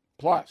doorstep.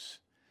 Plus,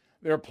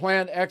 their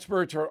plant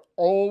experts are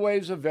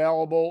always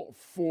available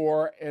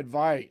for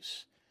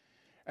advice.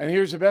 And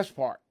here's the best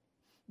part.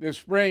 This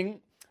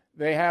spring,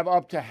 they have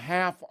up to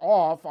half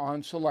off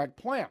on select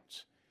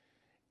plants.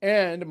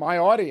 And my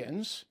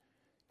audience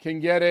can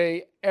get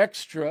an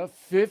extra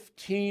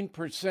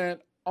 15%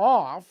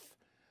 off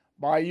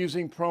by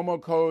using promo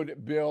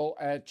code BILL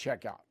at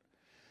checkout.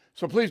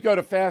 So please go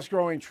to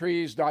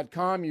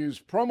fastgrowingtrees.com, use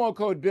promo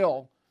code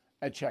BILL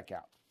at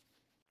checkout.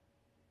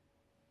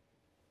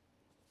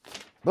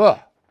 Ugh.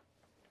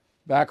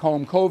 Back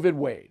home, COVID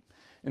wave.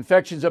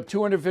 Infections up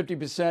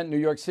 250%, New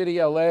York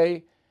City, LA,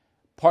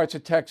 parts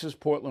of Texas,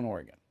 Portland,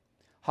 Oregon.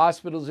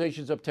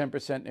 Hospitalizations up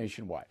 10%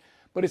 nationwide.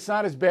 But it's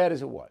not as bad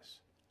as it was.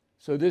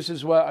 So this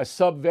is a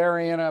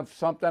subvariant of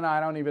something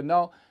I don't even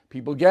know.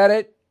 People get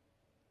it.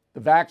 The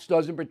vax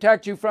doesn't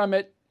protect you from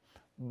it,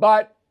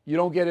 but you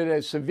don't get it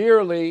as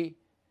severely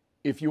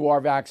if you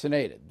are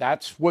vaccinated.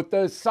 That's what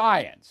the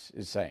science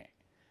is saying.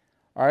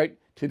 All right.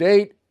 To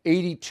date,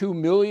 82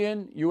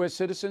 million U.S.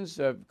 citizens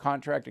have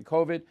contracted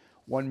COVID,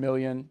 1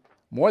 million,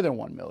 more than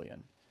 1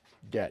 million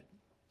dead.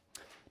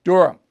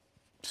 Durham.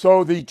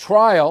 So the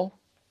trial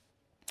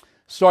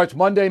starts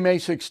Monday, May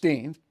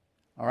 16th.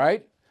 All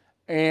right.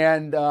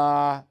 And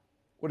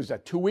what is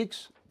that, 2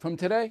 weeks from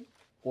today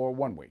or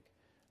 1 week?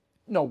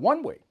 No,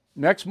 1 week.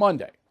 Next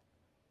Monday.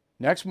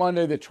 Next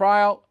Monday, the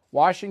trial,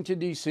 Washington,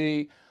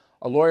 D.C.,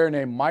 a lawyer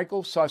named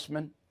Michael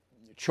Sussman,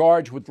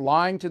 charged with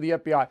lying to the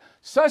FBI.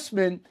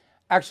 Sussman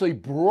actually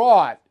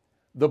brought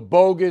the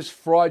bogus,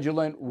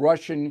 fraudulent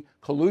Russian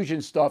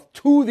collusion stuff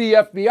to the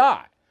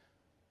FBI.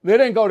 They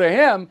didn't go to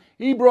him.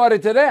 He brought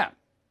it to them.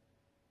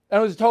 And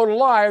it was a total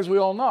lie, as we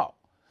all know.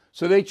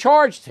 So they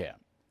charged him,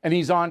 and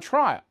he's on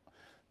trial.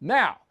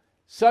 Now,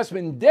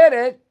 Sussman did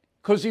it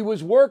because he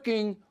was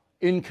working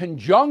in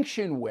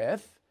conjunction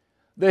with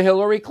the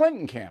Hillary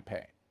Clinton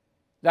campaign.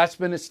 That's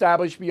been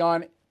established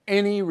beyond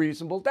any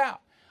reasonable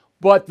doubt.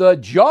 But the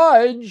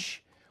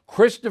judge,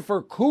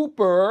 Christopher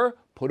Cooper,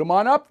 put him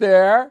on up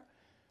there,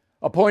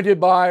 appointed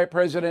by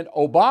President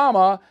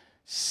Obama,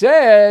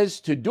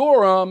 says to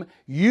Durham,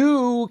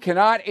 you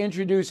cannot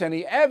introduce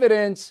any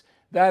evidence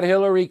that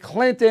Hillary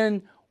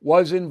Clinton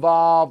was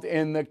involved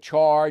in the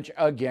charge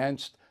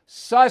against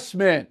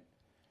Sussman.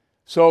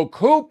 So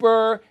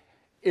Cooper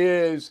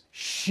is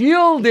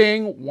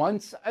shielding,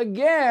 once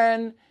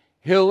again,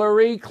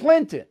 Hillary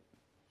Clinton.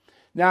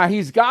 Now,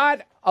 he's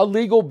got a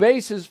legal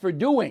basis for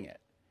doing it.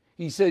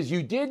 He says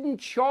you didn't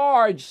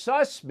charge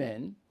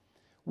Sussman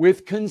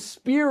with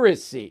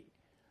conspiracy.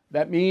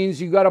 That means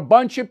you got a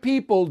bunch of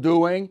people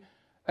doing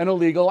an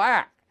illegal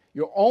act.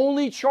 You're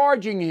only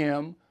charging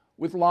him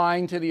with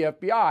lying to the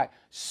FBI.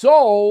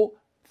 So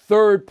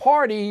third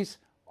parties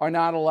are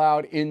not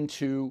allowed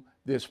into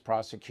this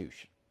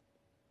prosecution.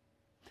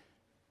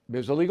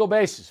 There's a legal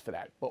basis for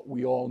that, but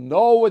we all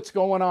know what's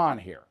going on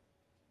here.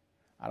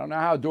 I don't know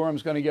how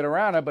Durham's going to get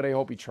around it, but I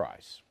hope he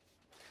tries.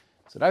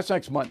 So that's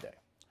next Monday.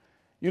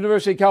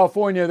 University of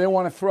California, they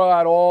want to throw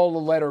out all the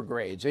letter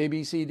grades, A,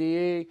 B, C, D,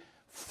 E,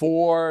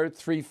 4,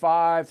 3,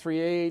 5, 3,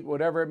 8,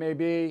 whatever it may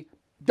be,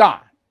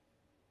 done.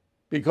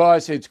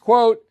 Because it's,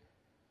 quote,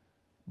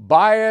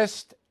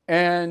 biased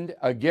and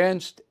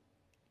against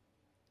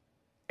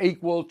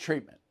equal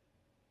treatment.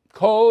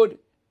 Code,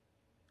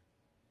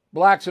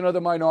 blacks and other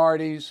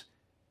minorities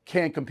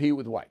can't compete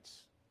with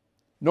whites.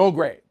 No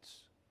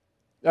grades.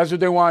 That's what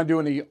they want to do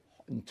in the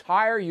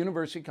entire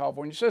University of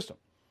California system.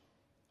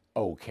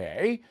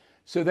 Okay,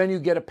 so then you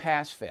get a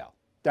pass-fail.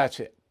 That's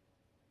it.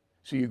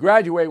 So you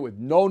graduate with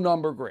no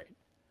number grade.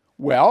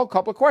 Well, a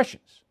couple of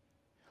questions.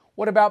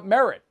 What about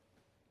merit?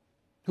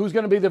 Who's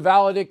going to be the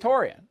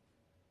valedictorian?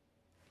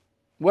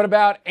 What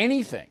about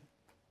anything?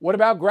 What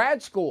about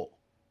grad school?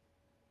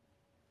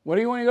 What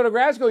do you when you go to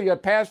grad school? You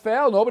got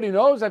pass-fail. Nobody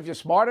knows if you're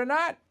smart or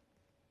not.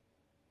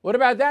 What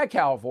about that,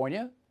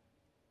 California?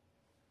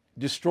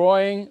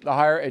 Destroying the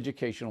higher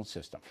educational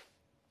system.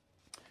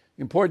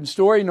 Important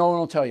story no one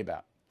will tell you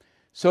about.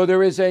 So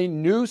there is a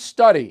new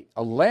study,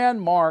 a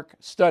landmark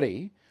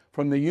study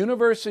from the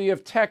University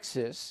of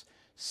Texas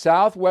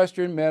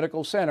Southwestern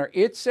Medical Center.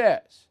 It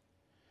says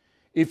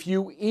if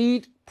you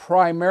eat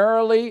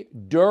primarily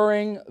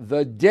during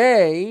the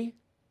day,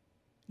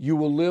 you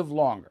will live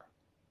longer.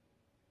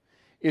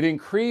 It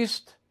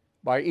increased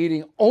by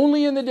eating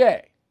only in the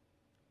day.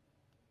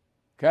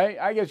 Okay,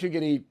 I guess you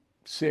could eat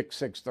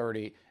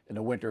 6:30 in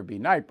the winter, it'd be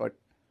night, but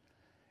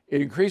it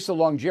increased the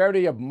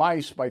longevity of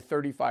mice by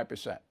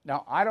 35%.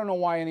 Now, I don't know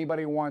why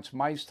anybody wants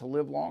mice to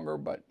live longer,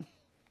 but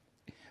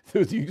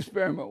the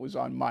experiment was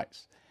on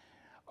mice.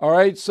 All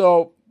right,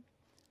 so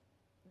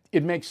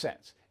it makes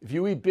sense. If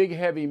you eat big,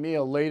 heavy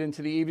meal late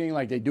into the evening,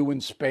 like they do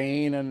in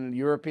Spain and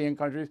European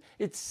countries,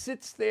 it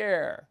sits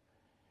there.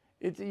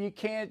 You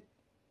can't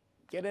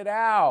get it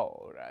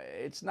out.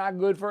 It's not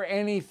good for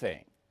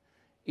anything.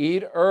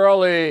 Eat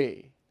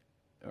early,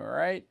 all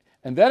right?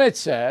 And then it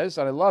says,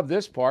 and I love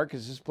this part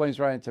because this plays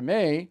right into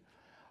me,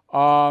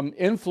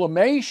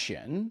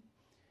 inflammation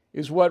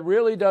is what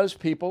really does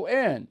people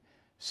in.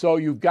 So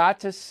you've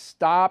got to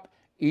stop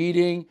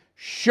eating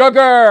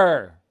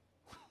sugar.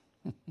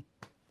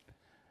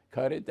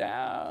 Cut it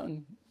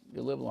down.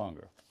 You live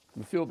longer.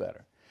 You feel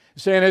better.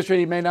 Saying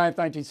history, May 9th,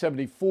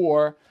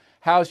 1974,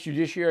 House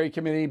Judiciary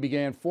Committee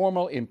began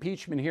formal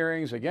impeachment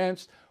hearings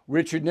against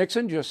Richard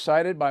Nixon, just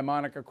cited by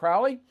Monica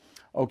Crowley.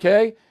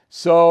 Okay,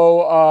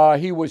 so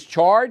he was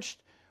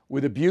charged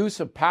with abuse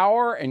of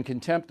power and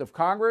contempt of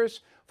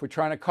Congress for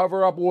trying to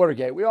cover up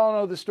Watergate. We all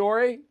know the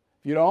story.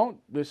 If you don't,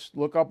 just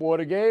look up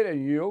Watergate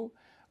and you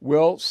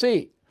will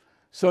see.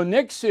 So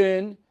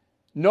Nixon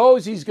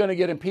knows he's going to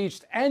get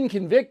impeached and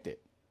convicted.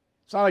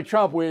 It's not like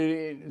Trump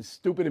with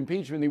stupid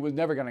impeachment, he was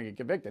never going to get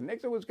convicted.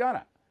 Nixon was going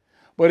to.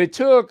 But it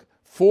took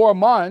 4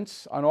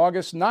 months on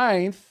August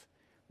 9th,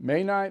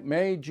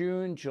 May,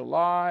 June,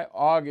 July,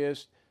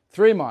 August,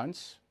 3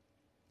 months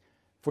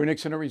for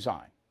Nixon to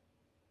resign.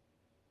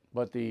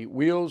 But the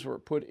wheels were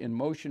put in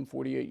motion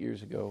 48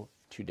 years ago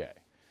today.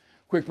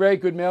 Quick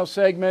break, good mail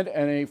segment,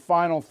 and a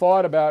final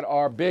thought about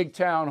our big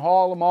town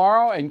hall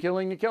tomorrow and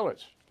killing the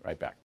killers. Right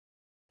back.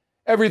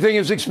 Everything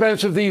is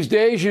expensive these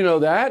days, you know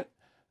that.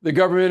 The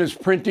government is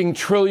printing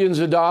trillions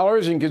of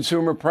dollars and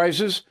consumer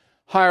prices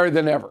higher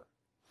than ever.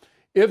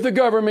 If the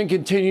government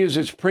continues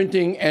its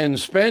printing and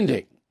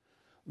spending,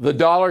 the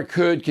dollar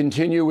could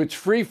continue its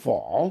free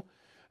fall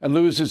and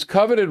lose its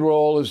coveted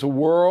role as the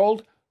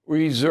world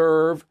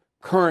reserve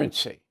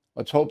currency.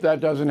 Let's hope that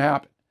doesn't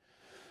happen.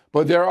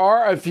 But there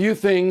are a few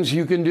things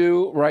you can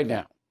do right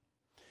now.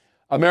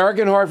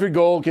 American Hartford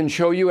Gold can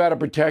show you how to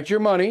protect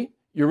your money,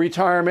 your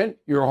retirement,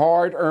 your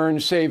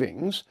hard-earned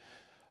savings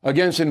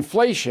against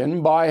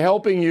inflation by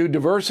helping you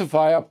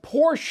diversify a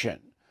portion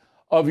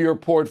of your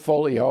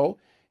portfolio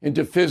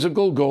into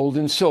physical gold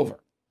and silver.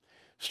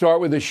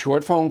 Start with a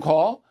short phone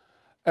call,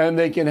 and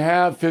they can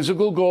have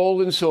physical gold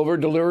and silver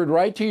delivered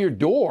right to your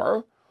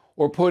door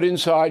or put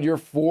inside your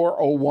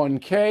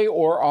 401k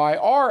or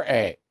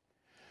IRA.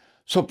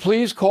 So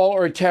please call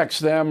or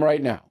text them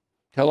right now.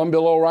 Tell them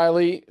Bill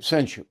O'Reilly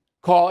sent you.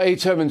 Call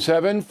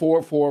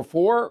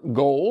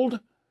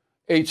 877-444-GOLD,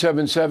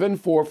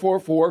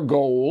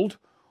 877-444-GOLD,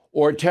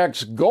 or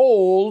text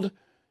GOLD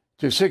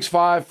to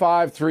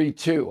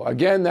 65532.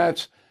 Again,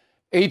 that's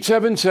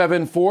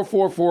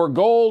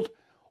 877-444-GOLD,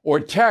 or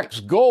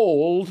text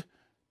GOLD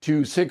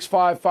to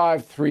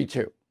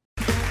 65532.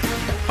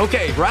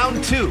 Okay,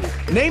 round two.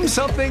 Name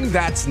something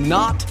that's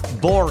not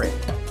boring.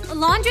 A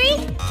laundry?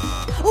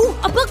 Ooh,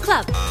 a book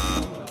club.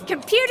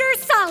 Computer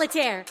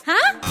solitaire,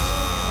 huh?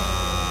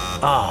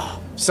 Ah,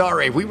 oh,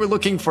 sorry, we were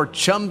looking for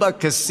Chumba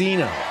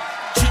Casino.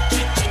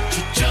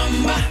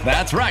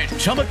 That's right,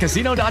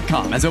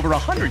 ChumbaCasino.com has over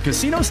 100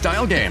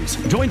 casino-style games.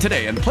 Join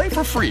today and play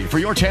for free for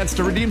your chance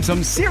to redeem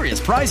some serious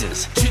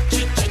prizes.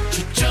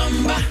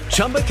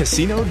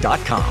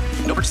 ChumbaCasino.com.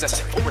 No purchase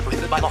necessary. Void where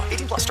prohibited by law.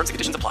 18+ terms and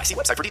conditions apply. See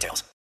website for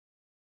details.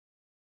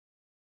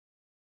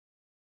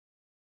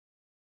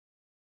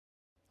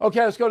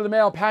 Okay, let's go to the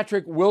mail.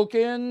 Patrick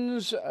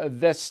Wilkins,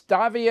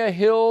 Vestavia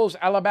Hills,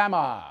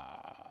 Alabama.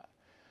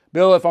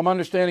 Bill, if I'm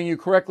understanding you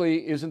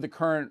correctly, isn't the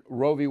current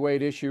Roe v.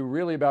 Wade issue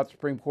really about the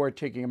Supreme Court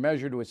taking a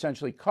measure to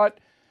essentially cut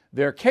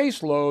their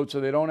caseload so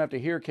they don't have to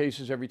hear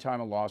cases every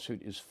time a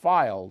lawsuit is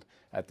filed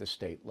at the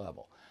state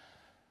level?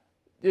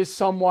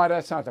 That's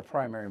not the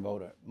primary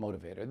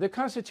motivator. The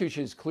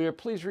Constitution is clear.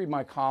 Please read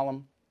my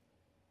column.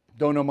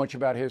 Don't know much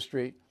about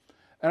history.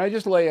 And I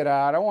just lay it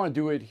out. I want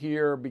to do it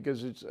here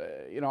because it's,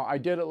 I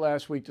did it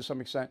last week to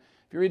some extent.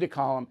 If you read the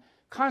column,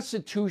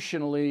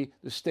 constitutionally,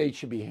 the state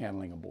should be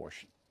handling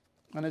abortion.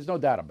 And there's no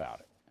doubt about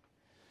it.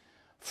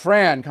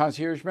 Fran,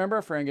 concierge member.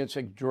 Fran gets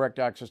direct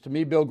access to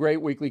me. Bill, great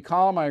weekly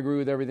column. I agree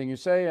with everything you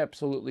say.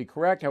 Absolutely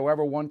correct.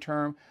 However, one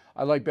term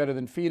I like better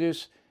than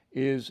fetus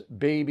is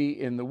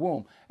baby in the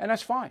womb. And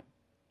that's fine.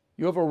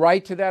 You have a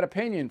right to that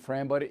opinion,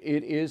 Fran, but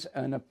it is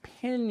an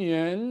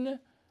opinion,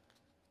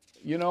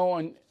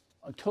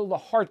 until the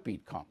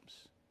heartbeat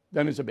comes.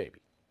 Then it's a baby.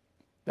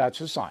 That's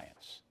a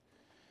science.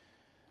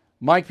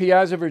 Mike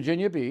Piazza,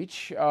 Virginia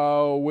Beach.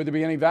 Would there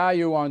be any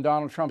value on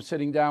Donald Trump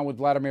sitting down with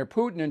Vladimir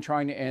Putin and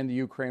trying to end the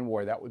Ukraine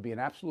war? That would be an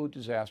absolute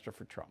disaster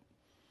for Trump.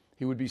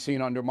 He would be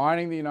seen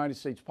undermining the United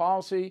States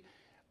policy.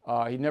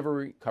 He'd never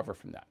recover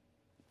from that.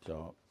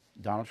 So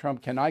Donald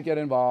Trump cannot get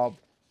involved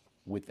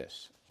with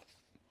this.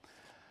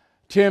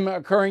 Tim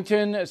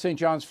Currington, St.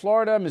 John's,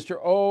 Florida. Mr.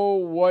 O,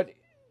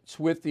 what's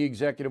with the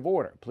executive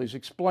order? Please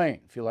explain.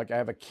 Feel like I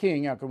have a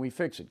king. How can we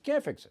fix it?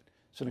 Can't fix it.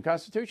 It's in the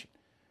Constitution.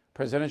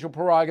 Presidential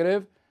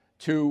prerogative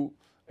to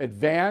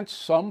advance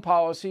some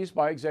policies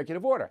by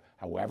executive order.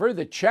 However,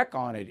 the check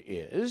on it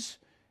is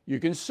you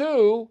can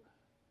sue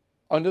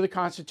under the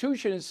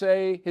Constitution and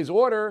say his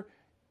order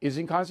is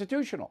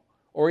unconstitutional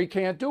or he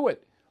can't do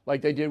it.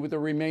 like they did with the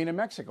Remain in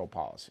Mexico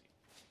policy.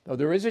 Though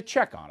there is a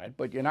check on it,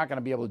 but you're not going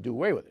to be able to do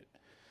away with it.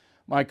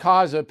 Mike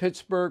Kaza,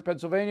 Pittsburgh,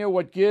 Pennsylvania,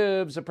 what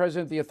gives the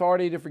president the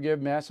authority to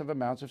forgive massive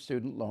amounts of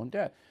student loan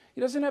debt?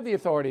 He doesn't have the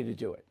authority to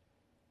do it.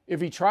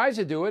 If he tries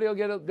to do it,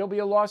 there'll be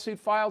a lawsuit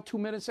filed 2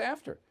 minutes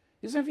after.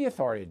 He doesn't have the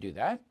authority to do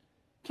that.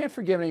 Can't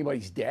forgive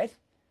anybody's debt.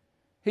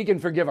 He can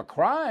forgive a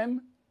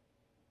crime,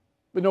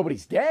 but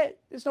nobody's debt.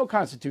 There's no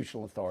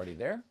constitutional authority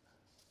there.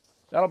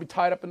 That'll be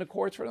tied up in the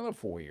courts for another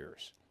 4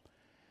 years.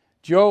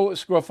 Joe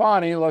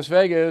Scrofani, Las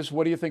Vegas,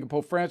 what do you think of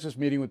Pope Francis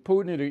meeting with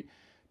Putin? It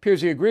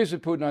appears he agrees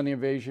with Putin on the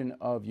invasion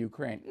of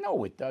Ukraine.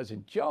 No, it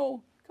doesn't.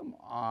 Joe, come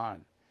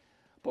on.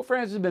 Pope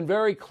Francis has been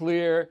very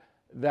clear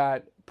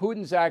that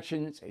Putin's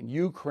actions in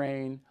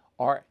Ukraine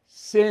are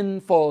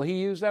sinful.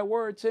 He used that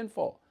word,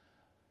 sinful.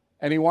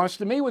 And he wants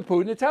to meet with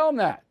Putin to tell him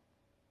that.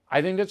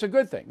 I think that's a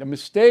good thing. The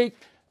mistake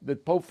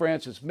that Pope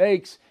Francis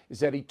makes is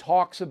that he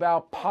talks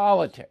about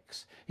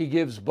politics. He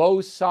gives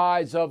both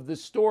sides of the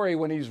story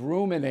when he's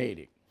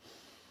ruminating.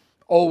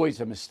 Always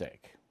a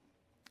mistake.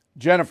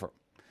 Jennifer,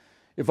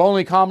 if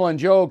only Kamala and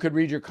Joe could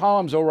read your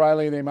columns,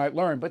 O'Reilly, they might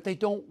learn. But they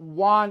don't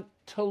want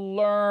to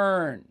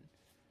learn.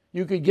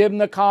 You could give them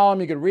the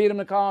column, you could read them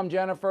the column,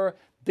 Jennifer.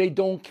 They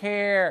don't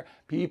care.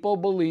 People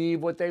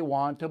believe what they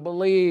want to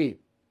believe.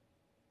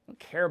 They don't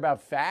care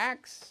about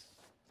facts.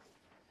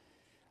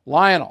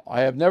 Lionel,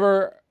 I have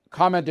never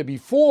commented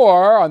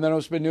before on the No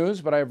Spin News,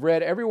 but I have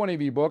read every one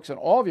of your books and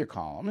all of your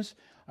columns.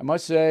 I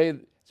must say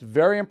it's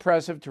very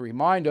impressive to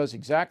remind us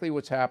exactly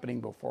what's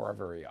happening before our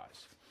very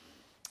eyes.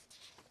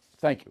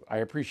 Thank you. I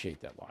appreciate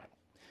that, Lionel.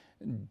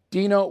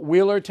 Dina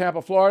Wheeler,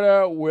 Tampa,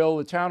 Florida. Will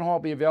the town hall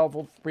be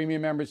available for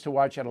premium members to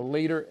watch at a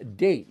later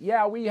date?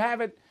 Yeah, we have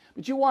it,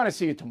 but you want to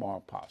see it tomorrow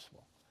if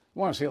possible.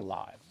 You want to see it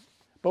live,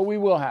 but we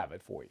will have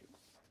it for you.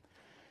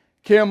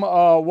 Kim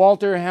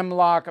Walter,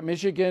 Hemlock,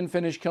 Michigan,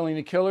 finished Killing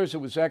the Killers.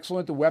 It was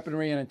excellent. The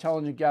weaponry and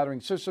intelligence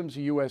gathering systems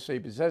the USA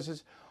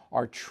possesses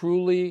are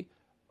truly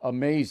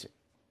amazing.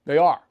 They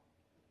are.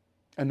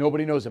 And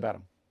nobody knows about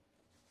them.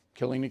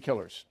 Killing the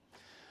Killers.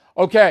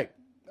 Okay.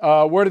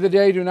 Word of the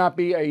day, do not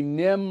be a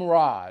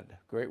Nimrod.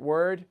 Great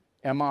word.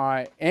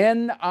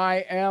 M-I-N-I-M-R-O-D,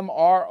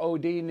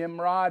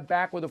 Nimrod.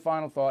 Back with a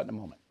final thought in a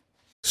moment.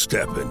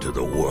 Step into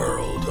the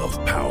world of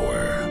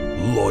power,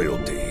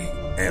 loyalty,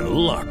 and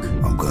luck.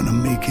 I'm going to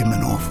make him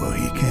an offer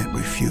he can't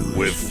refuse.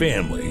 With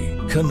family,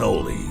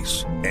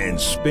 cannolis, and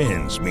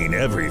spins mean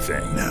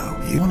everything. Now,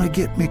 you want to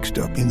get mixed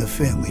up in the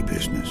family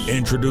business.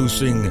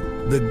 Introducing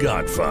The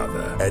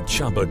Godfather at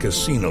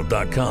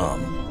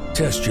ChumbaCasino.com.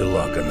 Test your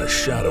luck in the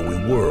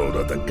shadowy world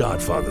of The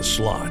Godfather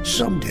slot.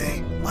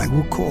 Someday, I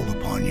will call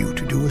upon you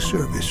to do a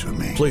service for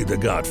me. Play The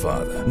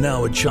Godfather,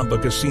 now at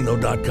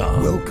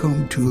ChumbaCasino.com.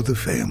 Welcome to the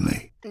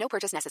family. No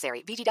purchase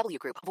necessary. VGW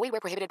Group. Void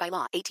where prohibited by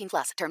law. 18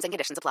 plus. Terms and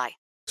conditions apply.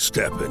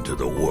 Step into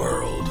the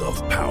world of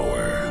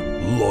power,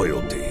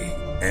 loyalty,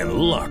 and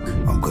luck.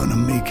 I'm going to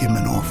make him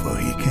an offer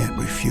he can't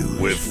refuse.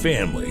 With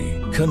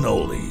family,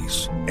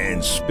 cannolis,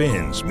 and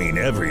spins mean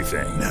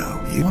everything.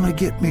 Now, you want to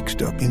get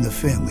mixed up in the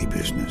family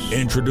business.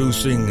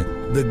 Introducing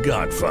The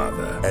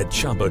Godfather at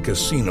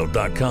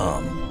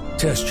ChumbaCasino.com.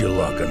 Test your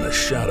luck in the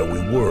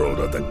shadowy world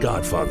of The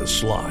Godfather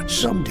slot.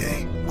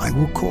 Someday, I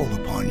will call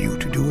upon you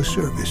to do a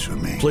service for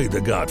me. Play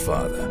The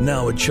Godfather,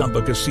 now at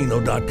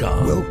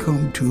ChumbaCasino.com.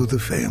 Welcome to the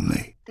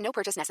family. No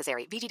purchase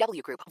necessary.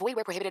 VGW Group. Void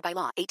where prohibited by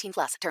law. 18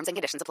 plus. Terms and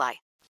conditions apply.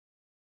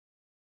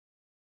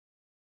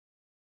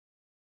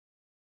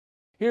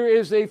 Here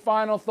is a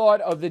final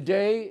thought of the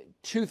day.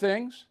 Two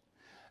things.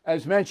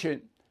 As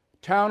mentioned,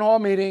 town hall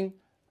meeting,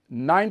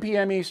 9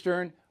 p.m.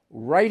 Eastern,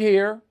 right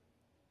here.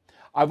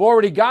 I've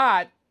already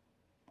got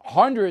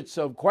hundreds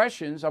of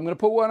questions. I'm going to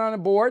put one on the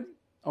board,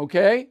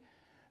 okay?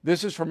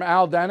 This is from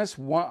Al Dennis,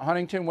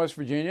 Huntington, West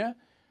Virginia,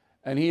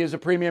 and he is a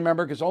premium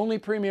member because only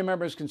premium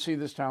members can see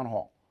this town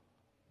hall.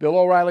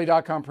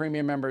 BillO'Reilly.com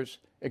premium members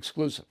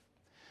exclusive.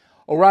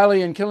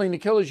 O'Reilly and Killing the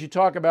Killers, you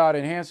talk about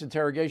enhanced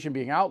interrogation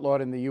being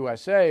outlawed in the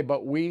USA,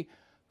 but we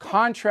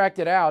contract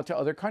it out to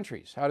other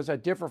countries. How does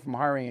that differ from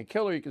hiring a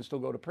killer? You can still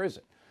go to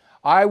prison.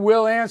 I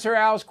will answer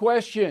Al's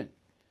question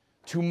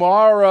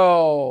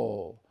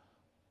tomorrow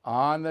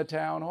on the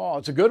town hall.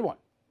 It's a good one.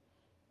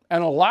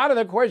 And a lot of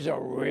the questions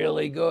are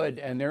really good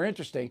and they're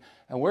interesting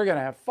and we're going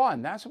to have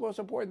fun. That's the most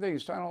important thing.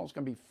 This town hall is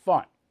going to be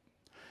fun.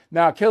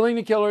 Now, Killing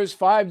the Killers,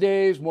 5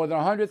 days, more than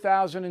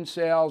 100,000 in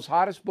sales,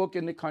 hottest book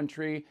in the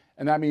country,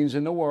 and that means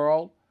in the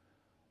world.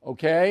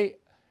 Okay?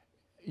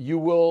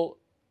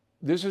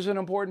 This is an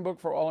important book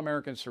for all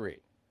Americans to read.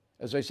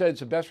 As I said,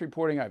 it's the best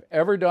reporting I've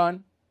ever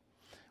done.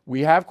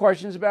 We have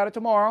questions about it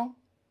tomorrow.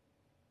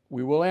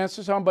 We will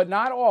answer some, but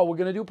not all. We're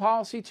going to do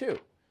policy too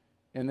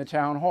in the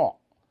town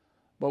hall.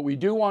 But we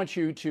do want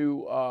you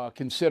to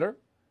consider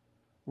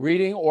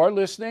reading or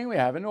listening. We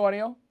have an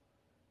audio.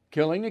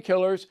 Killing the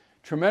Killers.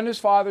 Tremendous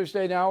Father's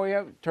Day. Now we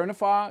have Turn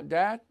to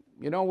Dad.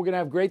 You know, we're going to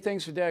have great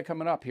things for Dad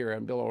coming up here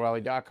on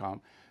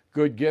BillO'Reilly.com.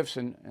 Good gifts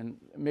and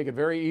make it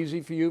very easy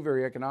for you,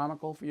 very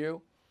economical for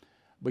you.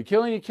 But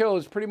Killing the Kill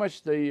is pretty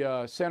much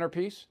the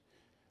centerpiece.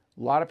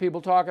 A lot of people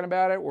talking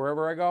about it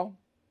wherever I go.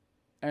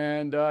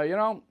 And,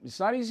 it's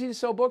not easy to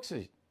sell books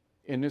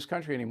in this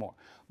country anymore.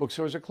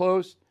 Bookstores are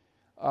closed.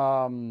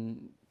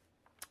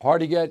 Hard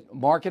to get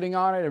marketing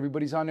on it.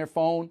 Everybody's on their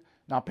phone,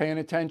 not paying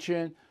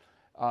attention.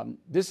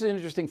 This is an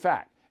interesting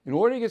fact. In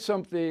order to get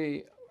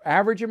the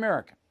average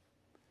American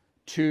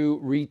to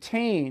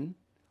retain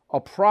a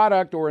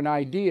product or an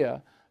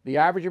idea, the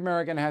average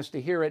American has to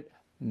hear it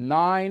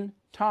 9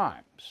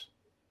 times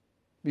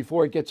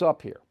before it gets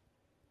up here.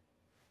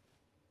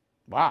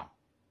 Wow.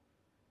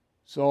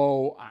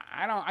 So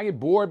I get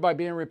bored by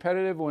being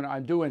repetitive when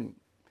I'm doing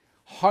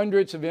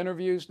hundreds of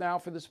interviews now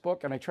for this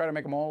book, and I try to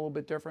make them all a little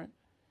bit different.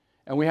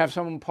 And we have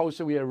someone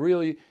posted, we had a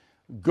really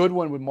good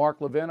one with Mark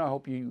Levin. I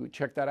hope you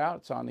check that out.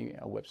 It's on the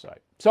website.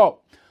 So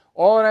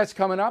all of that's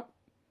coming up.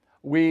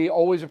 We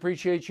always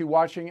appreciate you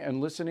watching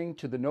and listening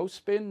to the No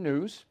Spin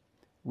News.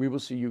 We will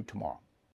see you tomorrow.